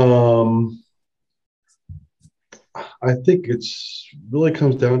 Yeah, I think it's really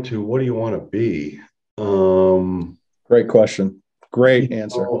comes down to, what do you want to be? Great question. Great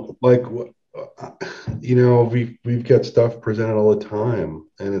answer. We've got stuff presented all the time,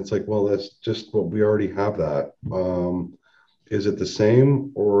 and it's like, well, that's just what we already have. That is it the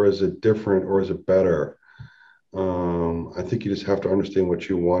same, or is it different, or is it better? I think you just have to understand what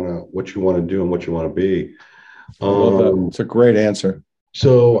you want to do and what you want to be. I love that. It's a great answer.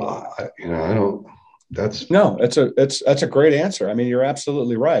 So I don't. That's a great answer. I mean, you're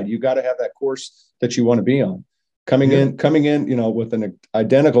absolutely right. You got to have that course that you want to be on. Coming in, with an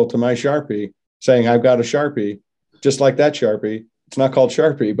identical to my Sharpie, saying I've got a Sharpie, just like that Sharpie. It's not called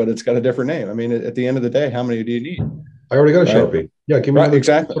Sharpie, but it's got a different name. I mean, at the end of the day, how many do you need? I already got a Sharpie. Yeah, give me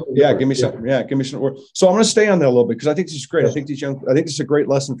exactly. Yeah, give me some. Yeah, give me some. So I'm going to stay on that a little bit, because I think this is great. I think this is a great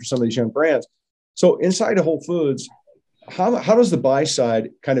lesson for some of these young brands. So inside of Whole Foods, how does the buy side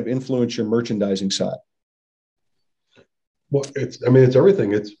kind of influence your merchandising side? Well, it's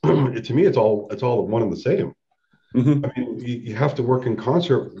everything. To me, it's all one and the same. Mm-hmm. I mean, you have to work in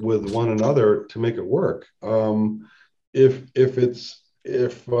concert with one another to make it work. If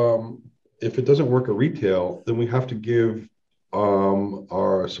it doesn't work at retail, then we have to give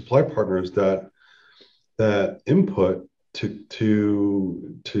our supply partners that input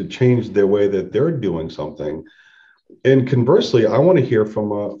to change their way that they're doing something. And conversely, I want to hear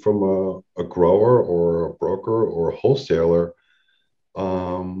from a grower or a broker or a wholesaler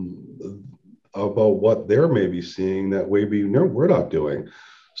about what they're maybe seeing that maybe we're not doing.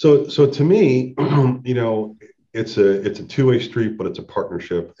 So to me, it's a two-way street, but it's a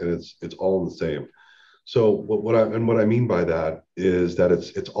partnership, and it's all the same. So what I mean by that is that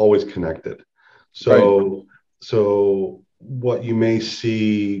it's always connected. So Right. So what you may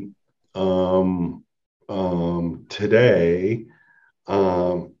see today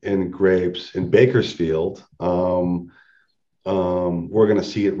in grapes in Bakersfield, we're going to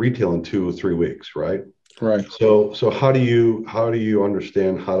see it retail in 2 or 3 weeks, right? Right. So how do you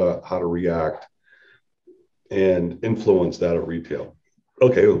understand how to react and influence that at retail?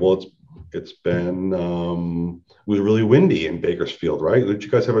 Okay, well, it was really windy in Bakersfield, right? Did you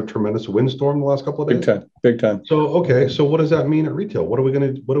guys have a tremendous windstorm the last couple of days? Big time. So okay, so what does that mean at retail? What do we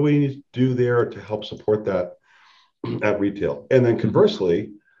need to do there to help support that at retail? And then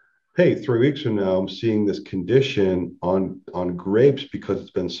conversely, hey, 3 weeks from now, I'm seeing this condition on grapes because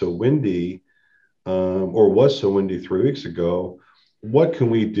it's been so windy, or was so windy 3 weeks ago. What can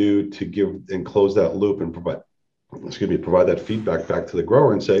we do to give and close that loop and provide that feedback back to the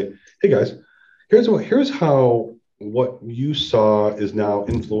grower and say, hey guys, here's how what you saw is now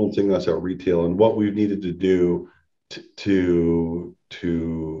influencing us at retail, and what we've needed to do to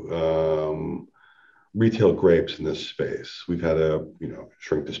retail grapes in this space. We've had to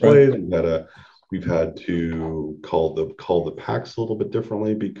shrink displays. Right. We've had to We've had to call the packs a little bit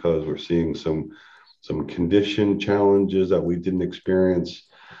differently because we're seeing some condition challenges that we didn't experience.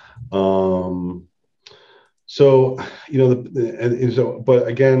 So, but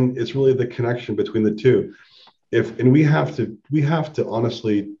again, it's really the connection between the two. We have to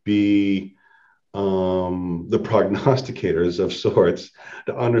honestly be the prognosticators of sorts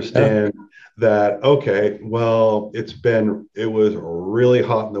to understand that, okay, well, it was really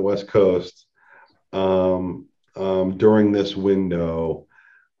hot in the West Coast during this window.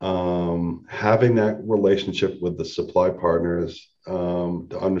 Having that relationship with the supply partners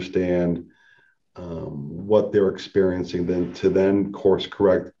to understand what they're experiencing, then course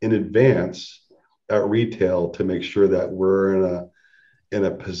correct in advance at retail to make sure that we're in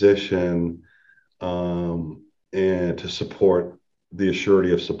a position and to support the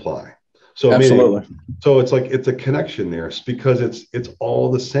assurity of supply. So absolutely. It's a connection there because it's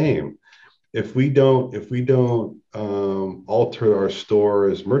all the same. If we don't alter our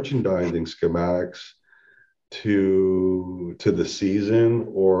store's merchandising schematics to the season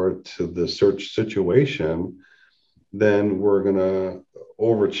or to the search situation, then we're gonna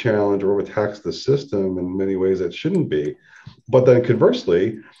over challenge or overtax the system in many ways that shouldn't be. But then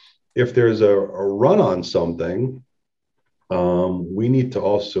conversely, if there's a run on something, we need to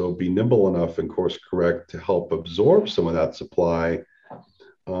also be nimble enough and course correct to help absorb some of that supply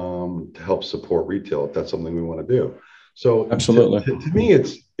to help support retail if that's something we want to do. So absolutely, to me,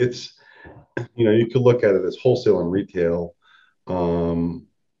 it's you could look at it as wholesale and retail. To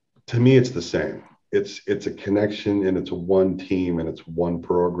me, it's the same. It's a connection and it's one team and it's one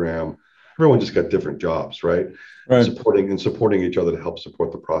program. Everyone just got different jobs, right? Supporting each other to help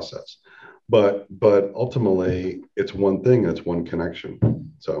support the process. But ultimately, it's one thing and it's one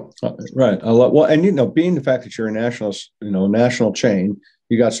connection. So right, I love and being the fact that you're a national chain,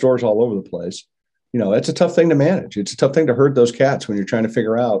 you got stores all over the place. It's a tough thing to manage. It's a tough thing to herd those cats when you're trying to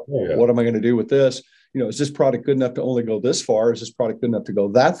figure out what am I going to do with this. Is this product good enough to only go this far? Is this product good enough to go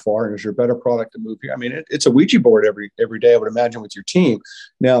that far? And is there a better product to move here? I mean, it's a Ouija board every day, I would imagine, with your team.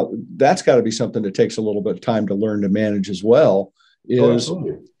 Now, that's got to be something that takes a little bit of time to learn to manage as well, is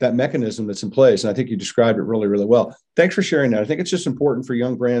that mechanism that's in place. And I think you described it really, really well. Thanks for sharing that. I think it's just important for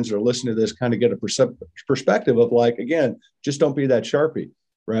young brands that are listening to this kind of get a perspective of, like, again, just don't be that Sharpie,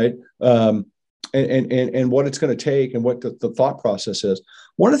 right? And what it's going to take and what the thought process is.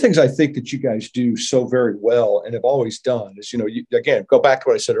 One of the things I think that you guys do so very well and have always done is, again, go back to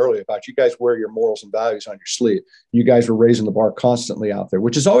what I said earlier about you guys wear your morals and values on your sleeve. You guys are raising the bar constantly out there,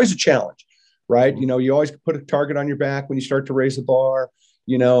 which is always a challenge, right? You always put a target on your back when you start to raise the bar.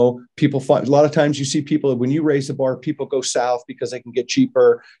 People find a lot of times you see people, when you raise the bar, people go south because they can get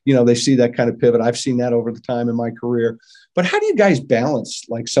cheaper. They see that kind of pivot. I've seen that over the time in my career. But how do you guys balance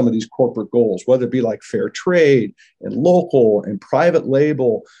like some of these corporate goals, whether it be like fair trade and local and private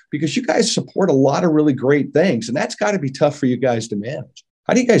label, because you guys support a lot of really great things, and that's got to be tough for you guys to manage.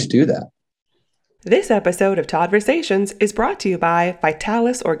 How do you guys do that? This episode of Toddversations is brought to you by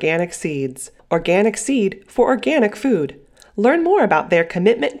Vitalis Organic Seeds, organic seed for organic food. Learn more about their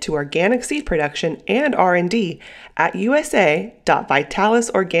commitment to organic seed production and R&D at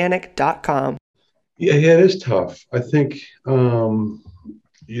usa.vitalisorganic.com. Yeah, it is tough. I think, all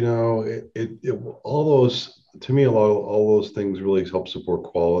those, to me, all those things really help support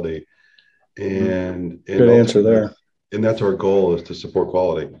quality. And good answer there. And that's our goal, is to support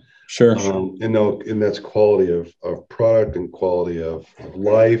quality. Sure. And that's quality of product and quality of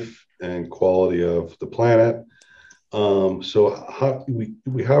life and quality of the planet. So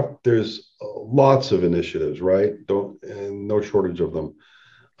there's lots of initiatives, right? And no shortage of them.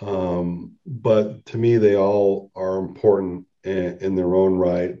 But to me, they all are important in their own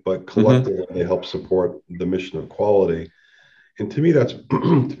right, but collectively they help support the mission of quality. And to me, that's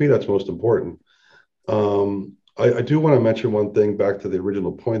most important. I do want to mention one thing back to the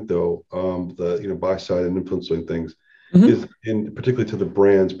original point, though, the buy side and influencing things is, and particularly to the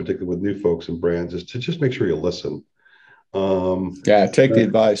brands, particularly with new folks and brands, is to just make sure you listen. Take the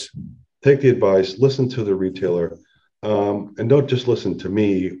advice. Take the advice. Listen to the retailer, and don't just listen to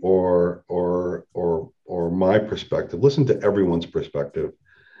me or my perspective. Listen to everyone's perspective,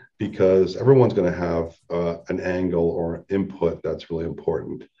 because everyone's going to have an angle or input that's really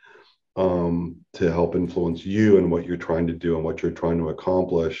important to help influence you and what you're trying to do and what you're trying to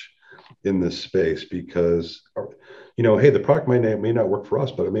accomplish in this space. Because hey, the product may not work for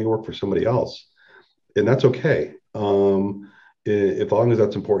us, but it may work for somebody else, and that's okay. As long as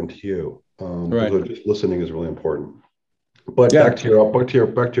that's important to you. Right. So just listening is really important. But back to your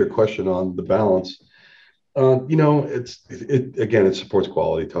question on the balance. It supports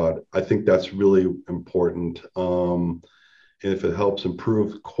quality, Todd. I think that's really important. And if it helps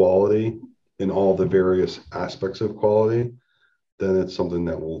improve quality in all the various aspects of quality, then it's something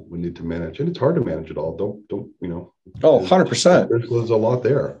that we need to manage. And it's hard to manage it all. Don't, Oh, 100%. there's a lot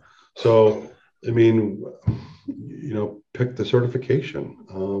there. So, I mean, pick the certification.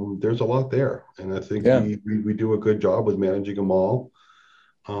 There's a lot there. And I think we do a good job with managing them all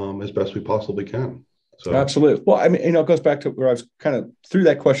as best we possibly can. So absolutely. Well, I mean, it goes back to where I was kind of threw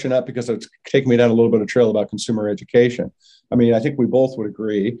that question up because it's taking me down a little bit of trail about consumer education. I mean, I think we both would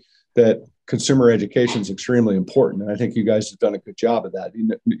agree that consumer education is extremely important, and I think you guys have done a good job of that.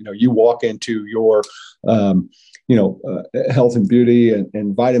 You walk into your, health and beauty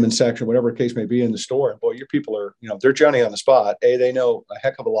and vitamin section, whatever the case may be in the store, and boy, your people are, they're Johnny on the spot. They know a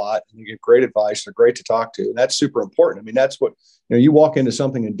heck of a lot, and you get great advice. They're great to talk to, and that's super important. I mean, that's what you walk into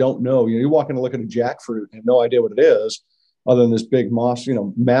something and don't know. You walk in to look at a jackfruit and have no idea what it is, other than this big moss,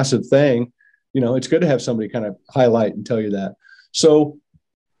 massive thing. It's good to have somebody kind of highlight and tell you that. So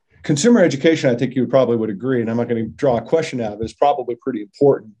consumer education, I think you probably would agree, and I'm not going to draw a question out of it, is probably pretty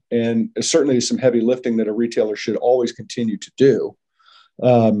important. And certainly some heavy lifting that a retailer should always continue to do.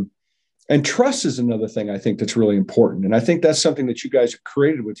 And trust is another thing I think that's really important. And I think that's something that you guys have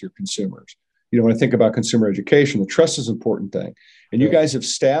created with your consumers. When I think about consumer education, the trust is an important thing. And you guys have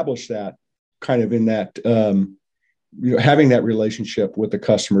established that kind of in that, having that relationship with the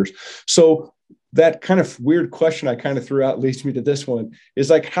customers. So that kind of weird question I kind of threw out leads me to this one is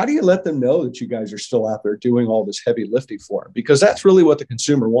like, how do you let them know that you guys are still out there doing all this heavy lifting for them? Because that's really what the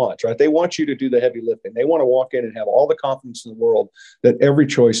consumer wants, right? They want you to do the heavy lifting. They want to walk in and have all the confidence in the world that every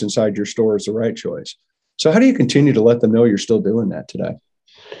choice inside your store is the right choice. So how do you continue to let them know you're still doing that today?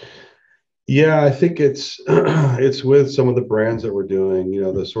 Yeah, I think it's it's with some of the brands that we're doing.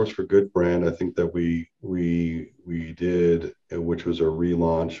 The Source for Good brand, I think that we did, which was a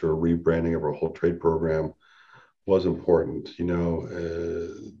relaunch or a rebranding of our whole trade program, was important.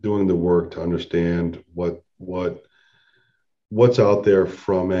 Doing the work to understand what's out there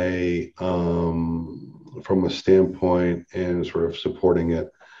from a standpoint and sort of supporting it,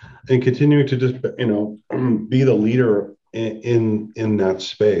 and continuing to just be the leader in that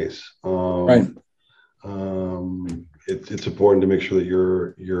space. Right. It's important to make sure that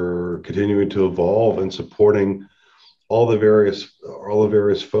you're continuing to evolve and supporting all the various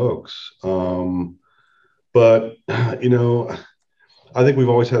folks. But I think we've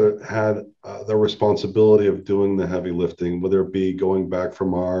always had the responsibility of doing the heavy lifting, whether it be going back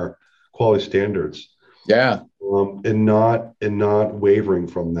from our quality standards, and not wavering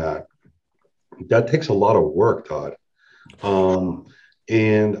from that. That takes a lot of work, Todd.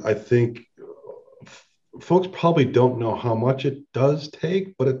 And I think folks probably don't know how much it does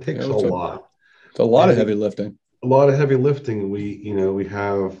take, but it takes a lot. It's a lot of heavy lifting. A lot of heavy lifting. We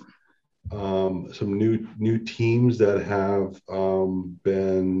have some new teams that have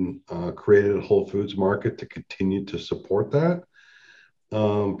been created at Whole Foods Market to continue to support that,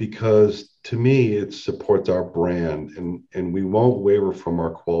 because to me it supports our brand, and we won't waver from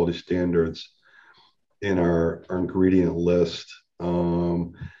our quality standards in our ingredient list,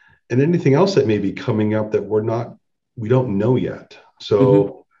 and anything else that may be coming up that we don't know yet.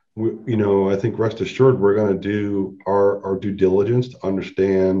 So, I think rest assured, we're going to do our due diligence to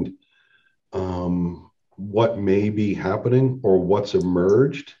understand what may be happening or what's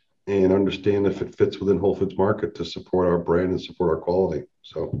emerged, and understand if it fits within Whole Foods Market to support our brand and support our quality.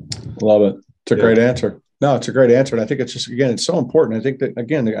 So, love it. It's a great answer. No, it's a great answer. And I think it's just, again, it's so important. I think that,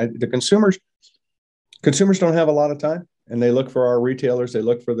 again, the consumers don't have a lot of time, and they look for our retailers. They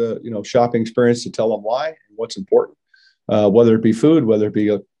look for the, shopping experience to tell them why and what's important, whether it be food, whether it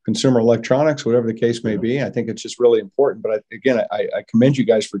be consumer electronics, whatever the case may be. I think it's just really important. But I commend you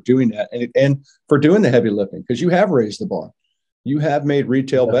guys for doing that and for doing the heavy lifting, because you have raised the bar. You have made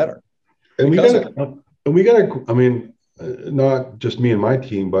retail better. And we got to, I mean, not just me and my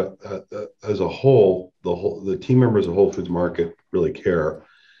team, but as a whole, the team members of Whole Foods Market really care.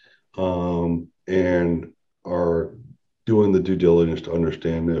 And are doing the due diligence to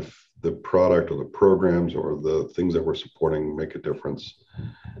understand if the product or the programs or the things that we're supporting make a difference.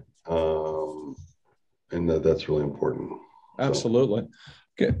 And that's really important. Absolutely.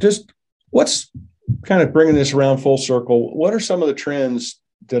 Okay. Just what's kind of bringing this around full circle? What are some of the trends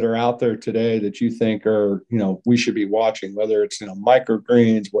that are out there today that you think are, we should be watching, whether it's,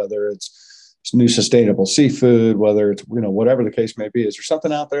 microgreens, whether it's new sustainable seafood, whether it's, whatever the case may be? Is there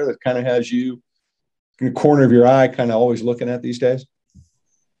something out there that kind of has you in the corner of your eye kind of always looking at these days?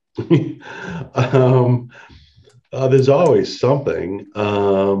 There's always something.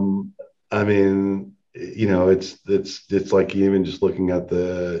 I mean, it's like even just looking at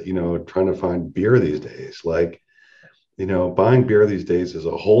the, trying to find beer these days. Like, buying beer these days is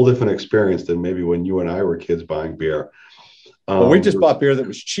a whole different experience than maybe when you and I were kids buying beer. Well, we just bought beer that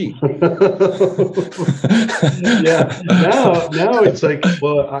was cheap. Yeah. Now it's like,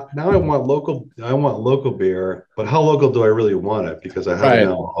 well, now I want local beer, but how local do I really want it? Because I have Right.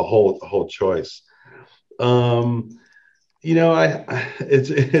 now a whole choice. Um,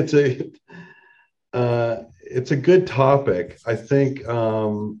 it's a good topic. I think,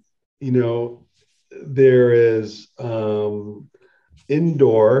 there is,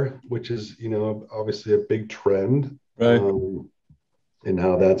 indoor, which is, obviously a big trend, Right. in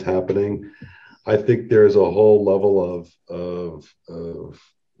how that's happening. I think there's a whole level of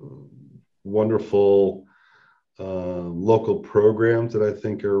wonderful, local programs that I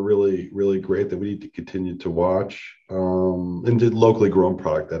think are really, really great that we need to continue to watch, and the locally grown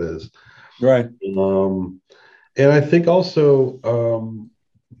product that is. Right. Um, and I think also,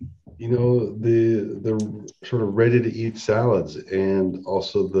 the sort of ready to eat salads, and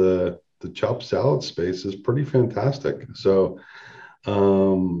also the chopped salad space is pretty fantastic. So,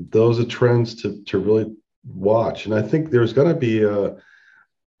 those are trends to really watch. And I think there's going to be a,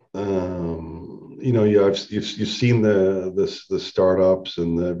 you've seen the startups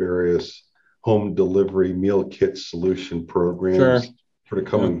and the various home delivery meal kit solution Sure. programs sort of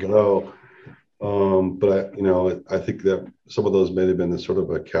come Yeah. and go. But I think that some of those may have been the sort of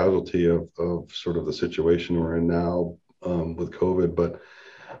a casualty of sort of the situation we're in now, with COVID. But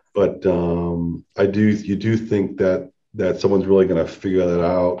you do think that someone's really going to figure that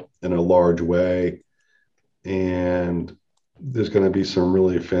out in a large way, and there's going to be some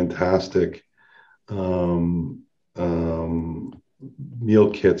really fantastic, um, um,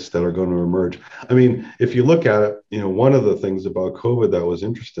 meal kits that are going to emerge. I mean, if you look at it, one of the things about COVID that was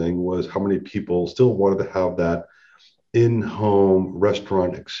interesting was how many people still wanted to have that in-home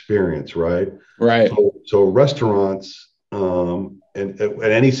restaurant experience, right? Right. So restaurants, and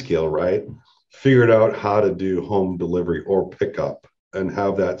at any scale, right, figured out how to do home delivery or pickup and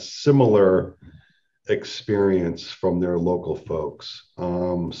have that similar experience from their local folks.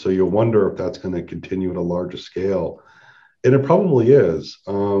 So you wonder if that's going to continue at a larger scale, and it probably is.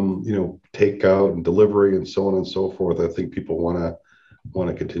 Takeout and delivery and so on and so forth. I think people want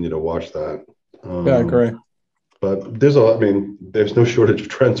to continue to watch that. Yeah, I Um, agree. but there's no shortage of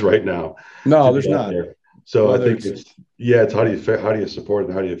trends right now to No, there's be out not. there. So I Whether think it's it's how do you support it,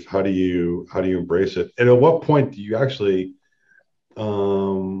 and how do you embrace it, and at what point do you actually,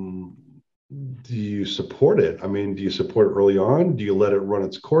 um, do you support it? I mean, do you support it early on? Do you let it run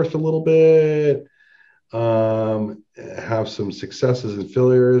its course a little bit, have some successes and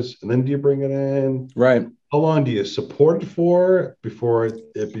failures, and then do you bring it in? right. How long do you support it for before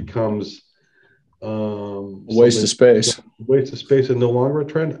it becomes, Waste something, of space. waste of space and no longer a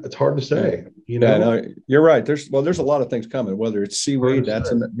trend? It's hard to Yeah. say, Yeah, no, you're right. There's a lot of things coming. Whether it's hard seaweed, to that's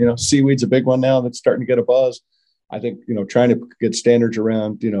say. seaweed's a big one now that's starting to get a buzz. I think trying to get standards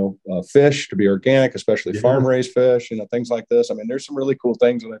around fish to be organic, especially Yeah. farm raised fish, things like this. I mean, there's some really cool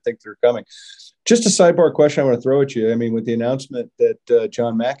things that I think they're coming. Just a sidebar question I want to throw at you. I mean, with the announcement that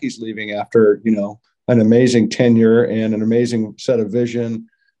John Mackey's leaving after an amazing tenure and an amazing set of vision.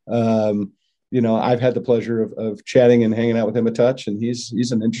 Um, I've had the pleasure of chatting and hanging out with him a touch, and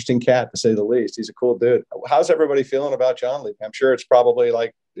he's an interesting cat to say the least. He's a cool dude. How's everybody feeling about John leaving? I'm sure it's probably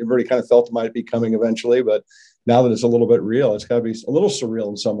like everybody kind of felt it might be coming eventually, but now that it's a little bit real, it's got to be a little surreal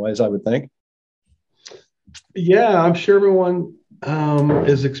in some ways, I would think. Yeah, I'm sure everyone,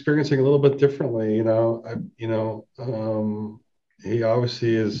 is experiencing a little bit differently. He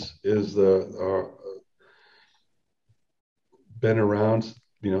obviously is the been around,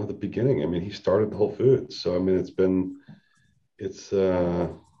 the beginning. I mean, he started Whole Foods, so I mean, it's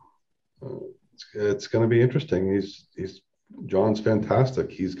it's going to be interesting. He's John's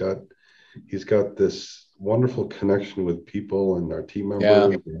fantastic. He's got this wonderful connection with people and our team Yeah.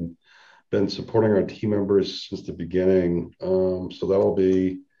 members, and been supporting our team members since the beginning. So that'll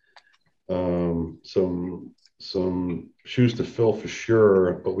be, some shoes to fill for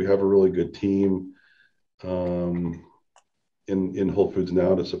sure. But we have a really good team, um, in Whole Foods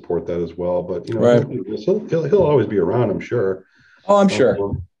now to support that as well. But Right. he'll always be around, I'm sure. Oh, I'm sure.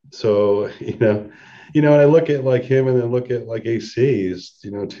 So and I look at like him, and then look at like ACs,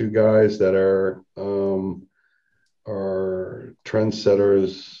 two guys that are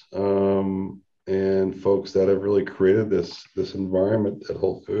trendsetters, and folks that have really created this environment at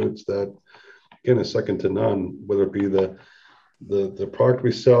Whole Foods that, again, is second to none. Whether it be the product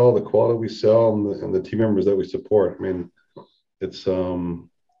we sell, the quality we sell, and the team members that we support. I mean, it's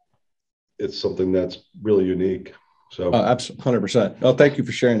it's something that's really unique. So Absolutely, 100%. Oh, thank you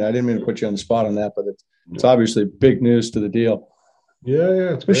for sharing that. I didn't mean to put you on the spot on that, but it's obviously big news to the deal.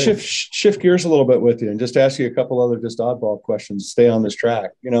 yeah, it's Let's great. shift gears a little bit with you and just ask you a couple other just oddball questions. Stay on this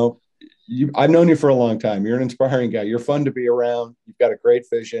track. I've known you for a long time. You're an inspiring guy. You're fun to be around. You've got a great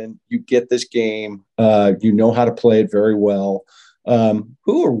vision. You get this game. You know how to play it very well.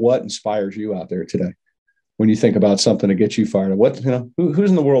 Who or what inspires you out there today? When you think about something to get you fired up, who's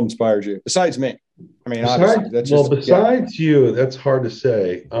in the world inspires you besides me? I mean, besides you, that's hard to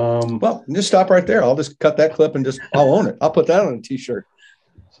say. Well, just stop right there. I'll just cut that clip and I'll own it. I'll put that on a t-shirt.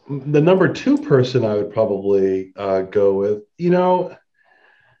 The number 2 person I would probably go with, there's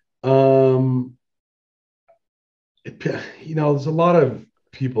a lot of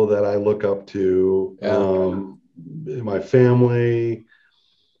people that I look up to, in my family,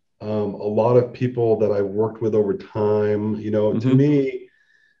 a lot of people that I've worked with over time. To me,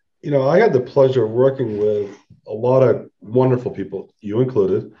 I had the pleasure of working with a lot of wonderful people, you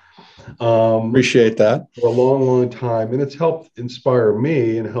included. Appreciate that. For a long, long time. And it's helped inspire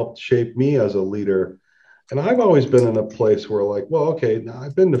me and helped shape me as a leader. And I've always been in a place where now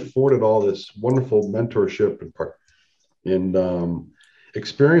I've been afforded all this wonderful mentorship and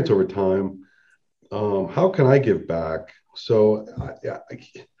experience over time. How can I give back? So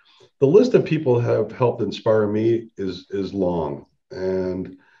the list of people who have helped inspire me is long.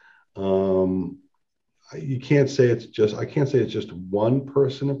 And I can't say it's just one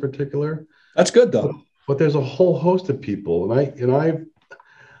person in particular. That's good though. But there's a whole host of people.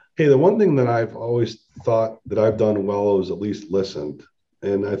 The one thing that I've always thought that I've done well is at least listened.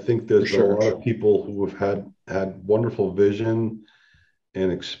 And I think there's a lot of people who have had wonderful vision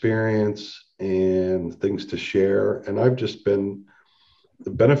and experience and things to share. And I've just been the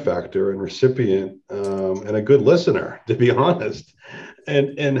benefactor and recipient and a good listener, to be honest,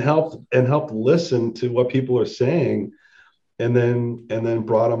 and helped listen to what people are saying, and then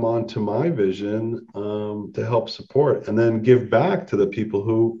brought them on to my vision to help support and then give back to the people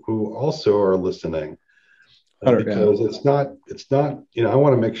who also are listening. Because it's not I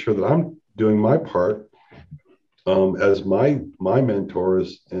want to make sure that I'm doing my part as my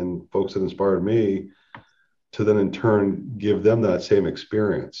mentors and folks that inspired me to then in turn give them that same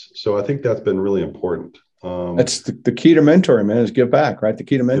experience. So I think that's been really important. That's the key to mentoring, man, is give back, right? The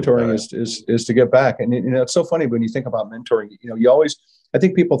key to mentoring is to give back. And it's so funny when you think about mentoring, I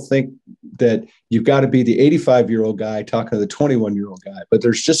think people think that you've got to be the 85-year-old guy talking to the 21-year-old guy, but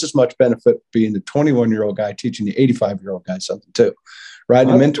there's just as much benefit being the 21-year-old guy teaching the 85-year-old guy something too, right?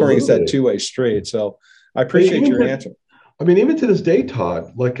 And mentoring is that two-way street. So I appreciate your answer. I mean, even to this day,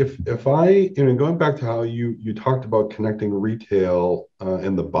 Todd, like if I, going back to how you talked about connecting retail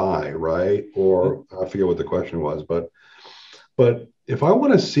and the buy, right? Or I forget what the question was, but if I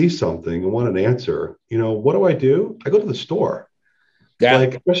want to see something and want an answer, what do? I go to the store. Yeah.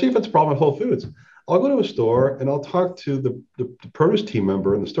 Like, especially if it's a problem at Whole Foods. I'll go to a store and I'll talk to the produce team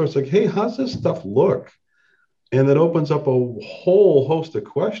member in the store. It's like, hey, how's this stuff look? And that opens up a whole host of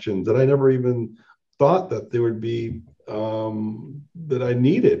questions that I never even thought that there would be that I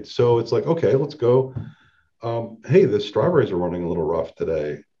needed. So it's like, okay, let's go. Hey, the strawberries are running a little rough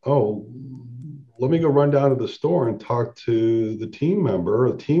today. Oh, let me go run down to the store and talk to the team member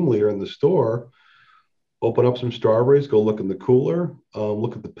or the team leader in the store, open up some strawberries, go look in the cooler,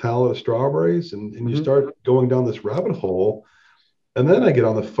 look at the pallet of strawberries, and you start going down this rabbit hole. And then I get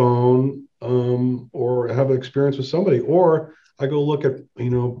on the phone or have an experience with somebody, or I go look at,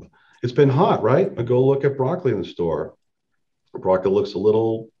 it's been hot, right? I go look at broccoli in the store. Broccoli looks a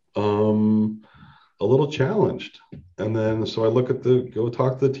little challenged. And then, so I go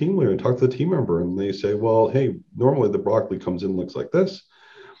talk to the team leader and talk to the team member, and they say, well, hey, normally the broccoli comes in, looks like this.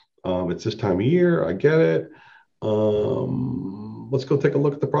 It's this time of year. I get it. Let's go take a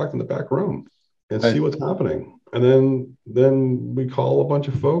look at the product in the back room and see what's happening. And then we call a bunch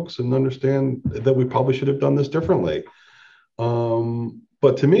of folks and understand that we probably should have done this differently.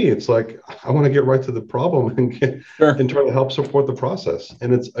 But to me, it's like, I want to get right to the problem and try to help support the process.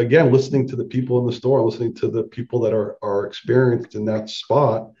 And it's, again, listening to the people in the store, listening to the people that are experienced in that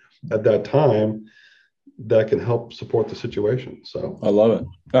spot at that time that can help support the situation. So I love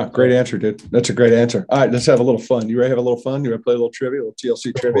it. Great answer, dude. That's a great answer. All right, let's have a little fun. You ready to have a little fun? You ready to play a little trivia, a little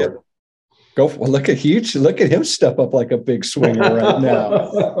TLC trivia? Go for it. Look at him step up like a big swinger right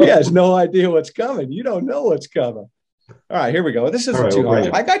now. He has no idea what's coming. You don't know what's coming. All right, here we go. This isn't too hard.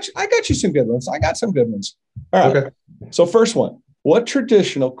 I got you some good ones. I got some good ones. All right. Okay. So first one, what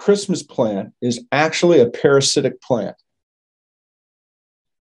traditional Christmas plant is actually a parasitic plant?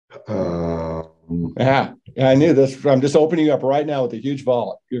 Yeah, I knew this. I'm just opening you up right now with a huge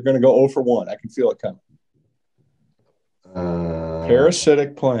volley. You're going to go 0 for 1. I can feel it coming.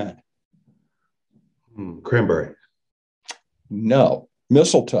 Parasitic plant. Cranberry. No.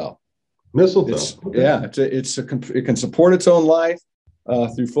 Mistletoe. Mistletoe. Okay. Yeah, it can support its own life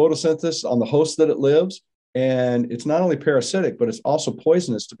through photosynthesis on the host that it lives. And it's not only parasitic, but it's also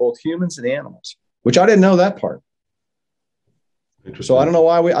poisonous to both humans and animals, which I didn't know that part. So I don't know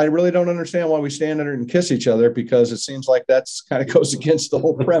why I really don't understand why we stand under and kiss each other, because it seems like that's kind of goes against the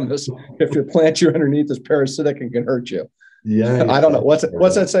whole premise. If your plant you're underneath is parasitic and can hurt you. Yeah. I don't know. What's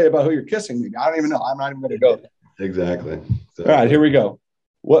that say about who you're kissing? I don't even know. I'm not even going to go there. Exactly. All right, here we go.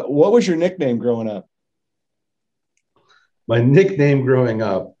 What was your nickname growing up? My nickname growing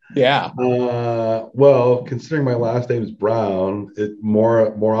up. Yeah. Well, considering my last name is Brown, it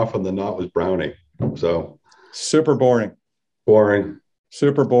more often than not was Brownie. So super boring. Boring.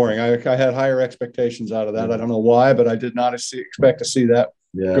 Super boring. I had higher expectations out of that. I don't know why, but I did not expect to see that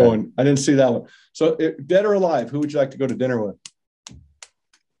going. I didn't see that one. So, dead or alive, who would you like to go to dinner with?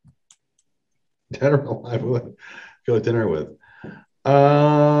 Dead or alive, who would go to dinner with?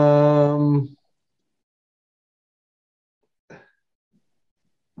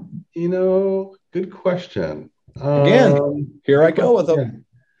 Good question. Again, here I go with them.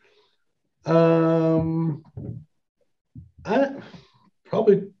 I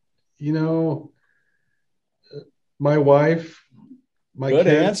probably, my wife, my good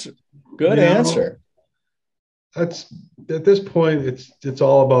kids, answer. Good answer. That's at this point, it's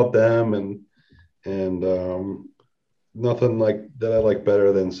all about them, and nothing like that I like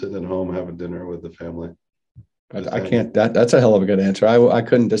better than sitting at home having dinner with the family. I can't. That's a hell of a good answer. I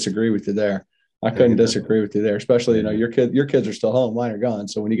couldn't disagree with you there. Especially your kids are still home, mine are gone.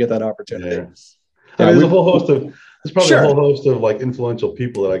 So when you get that opportunity, there's a whole host of. There's probably a whole host of like influential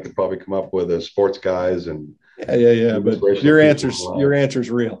people that I could probably come up with as sports guys and But your answer's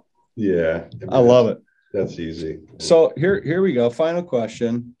real. Yeah, I love it. That's easy. So here we go. Final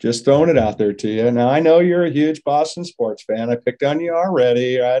question. Just throwing it out there to you. Now I know you're a huge Boston sports fan. I picked on you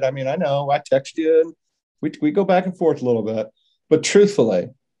already, right? I mean, I know. I text you and we go back and forth a little bit. But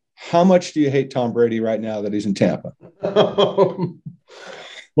truthfully, how much do you hate Tom Brady right now that he's in Tampa? Well,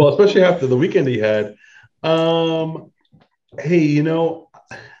 especially after the weekend he had. Hey,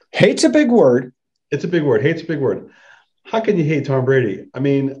 hate's a big word. It's a big word. Hate's a big word. How can you hate Tom Brady? I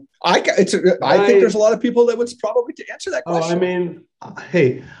mean, I think there's a lot of people that would probably answer that question.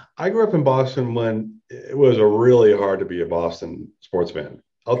 Hey, I grew up in Boston when it was really hard to be a Boston sports fan.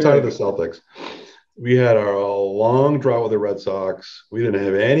 Outside of the Celtics, we had our long drought with the Red Sox. We didn't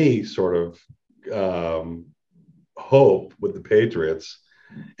have any sort of hope with the Patriots.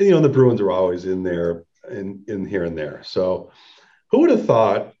 And, the Bruins are always in there in here and there. So who would have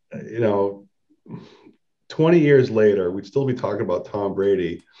thought, 20 years later, we'd still be talking about Tom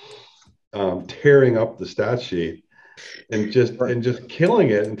Brady tearing up the stat sheet and just killing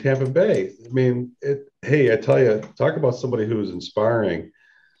it in Tampa Bay. I mean, hey, I tell you, talk about somebody who's inspiring.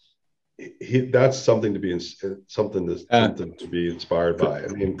 That's something to be inspired by. I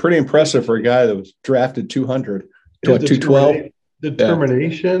mean, pretty impressive for a guy that was drafted 200 to 212.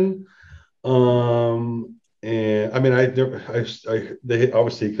 Determination. And I mean, they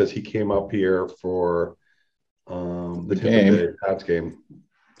obviously, because he came up here for the Tampa Bay Pats game,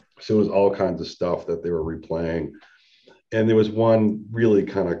 so it was all kinds of stuff that they were replaying, and there was one really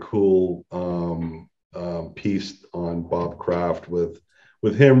kind of cool piece on Bob Kraft with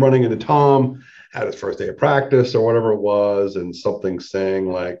him running into Tom at his first day of practice or whatever it was, and something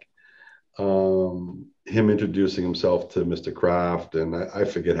saying like him introducing himself to Mr. Kraft, and I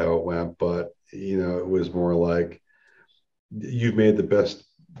forget how it went, but it was more like, you've made the best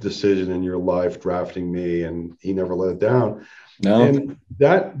decision in your life drafting me, and he never let it down. No. And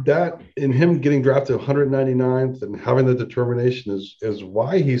that in him getting drafted 199th and having the determination is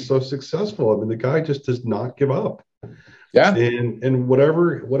why he's so successful. I mean, the guy just does not give up. Yeah. And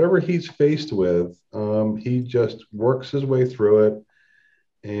whatever he's faced with, he just works his way through it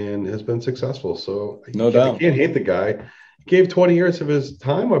and has been successful. So no doubt, you can't hate the guy. He gave 20 years of his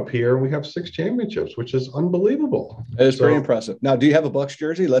time up here, and we have 6 championships, which is unbelievable. It is pretty impressive. Now, do you have a Bucs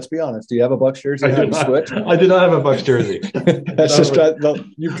jersey? Let's be honest. Do you have a Bucs jersey? I do not have a Bucs jersey. That's just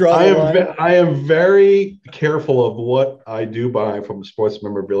you've drawn the line. I am very careful of what I do buy from a sports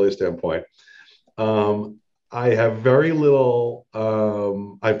memorabilia standpoint. I have very little.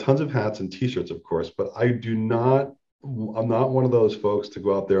 I have tons of hats and T-shirts, of course, but I'm not one of those folks to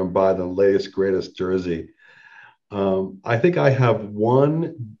go out there and buy the latest, greatest jersey. I think I have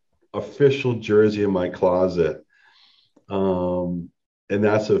one official jersey in my closet. And and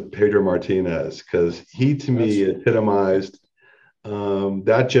that's of Pedro Martinez, because he to me epitomized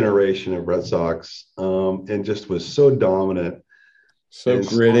that generation of Red Sox, and just was so dominant, so and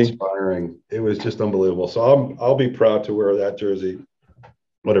gritty, so inspiring. It was just unbelievable. So I'll be proud to wear that jersey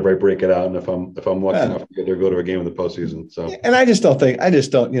whenever I break it out, and if I'm lucky enough to get there, go to a game in the postseason. So, and I just don't,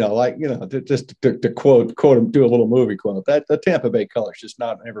 to quote him, do a little movie quote, that the Tampa Bay color is just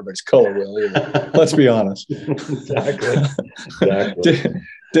not everybody's color wheel either. Let's be honest. Exactly.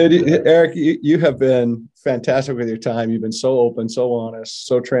 Eric, you have been fantastic with your time. You've been so open, so honest,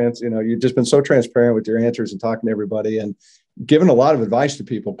 so you've just been so transparent with your answers and talking to everybody and given a lot of advice to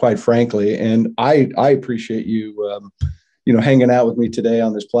people, quite frankly. And I appreciate you, hanging out with me today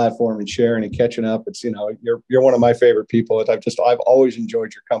on this platform and sharing and catching up. It's, you're one of my favorite people. I've always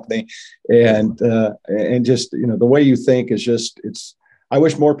enjoyed your company, and just, the way you think is just, I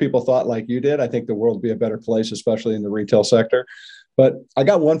wish more people thought like you did. I think the world would be a better place, especially in the retail sector. But I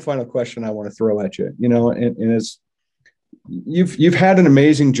got one final question I want to throw at you, and it's, you've had an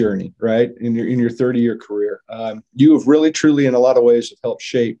amazing journey, right? In your 30-year career. You have really, truly, in a lot of ways, have helped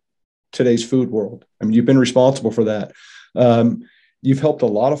shape today's food world. I mean, you've been responsible for that. You've helped a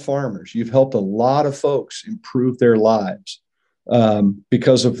lot of farmers. You've helped a lot of folks improve their lives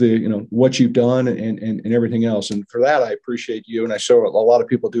because of what you've done and everything else. And for that, I appreciate you. And I show a lot of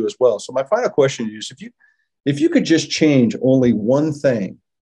people do as well. So my final question is, if you could just change only one thing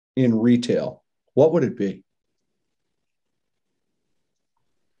in retail, what would it be?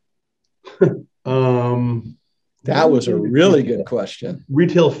 That was a really good question.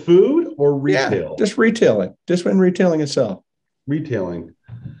 Retail food or retail? Yeah, just retailing. Just when retailing itself. Retailing.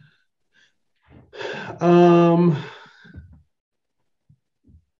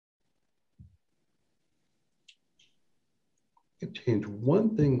 Could change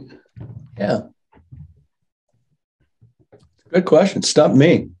one thing. Yeah. Good question. Stump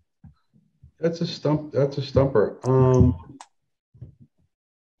me. That's a stumper.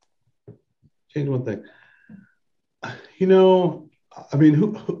 Change one thing. I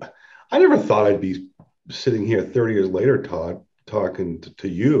mean, I never thought I'd be sitting here 30 years later, Todd, talking to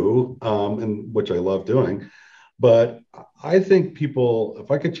you, and which I love doing. But I think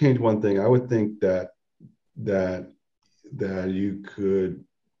if I could change one thing, I would think that you could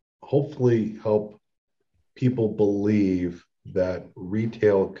hopefully help people believe that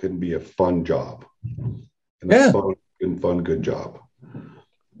retail can be a fun job, and a fun, good job.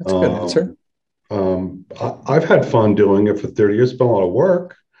 That's a good answer. I've had fun doing it for 30 years. It's been a lot of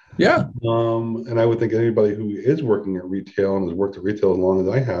work. Yeah. And I would think anybody who is working at retail and has worked at retail as long as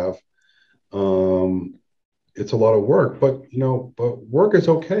I have, it's a lot of work, but work is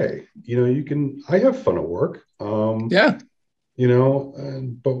okay. I have fun at work. Work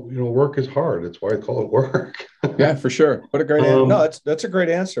is hard. That's why I call it work. Yeah, for sure. What a great answer. No, that's a great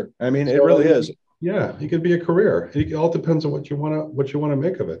answer. I mean, it really is. Yeah. It could be a career. It all depends on what you want to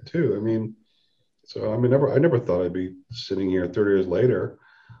make of it too. I mean, I never thought I'd be sitting here 30 years later,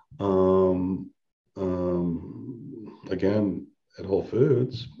 again at Whole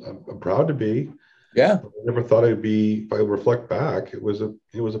Foods. I'm proud to be. Yeah. I never thought I'd be. If I reflect back, it was a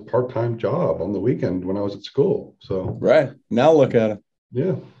part-time job on the weekend when I was at school. So right now, look at it.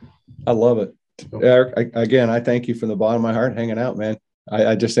 Yeah, I love it, Eric. I thank you from the bottom of my heart, hanging out, man.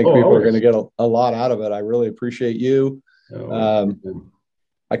 I just think people are going to get a lot out of it. I really appreciate you. I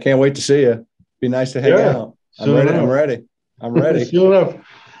can't wait to see you. Be nice to hang out. I'm ready. Soon enough.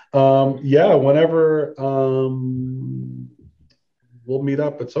 Whenever we'll meet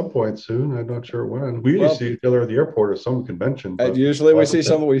up at some point soon. I'm not sure when. We usually see each other at the airport or some convention. Usually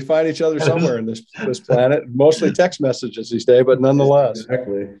we find each other somewhere in this planet. Mostly text messages these days, but nonetheless.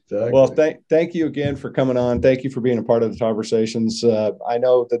 Exactly. Well, thank you again for coming on. Thank you for being a part of the conversations. I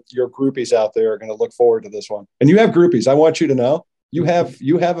know that your groupies out there are going to look forward to this one. And you have groupies. I want you to know. You have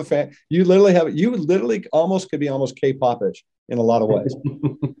a fan. You literally almost could be almost K-pop-ish in a lot of ways.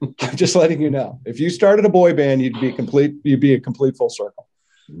 I'm just letting you know. If you started a boy band, you'd be a complete full circle.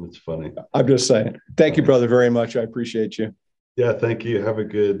 That's funny. I'm just saying. Thank you, brother, very much. I appreciate you. Yeah, thank you. Have a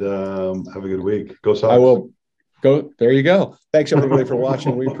good week. Go Sox. I will go. There you go. Thanks everybody for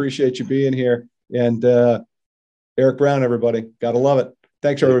watching. We appreciate you being here. And Eric Brown, everybody. Gotta love it.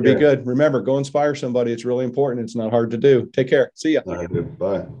 Thanks, everybody. Be good. Remember, go inspire somebody. It's really important. It's not hard to do. Take care. See ya.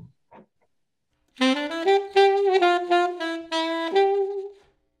 Bye.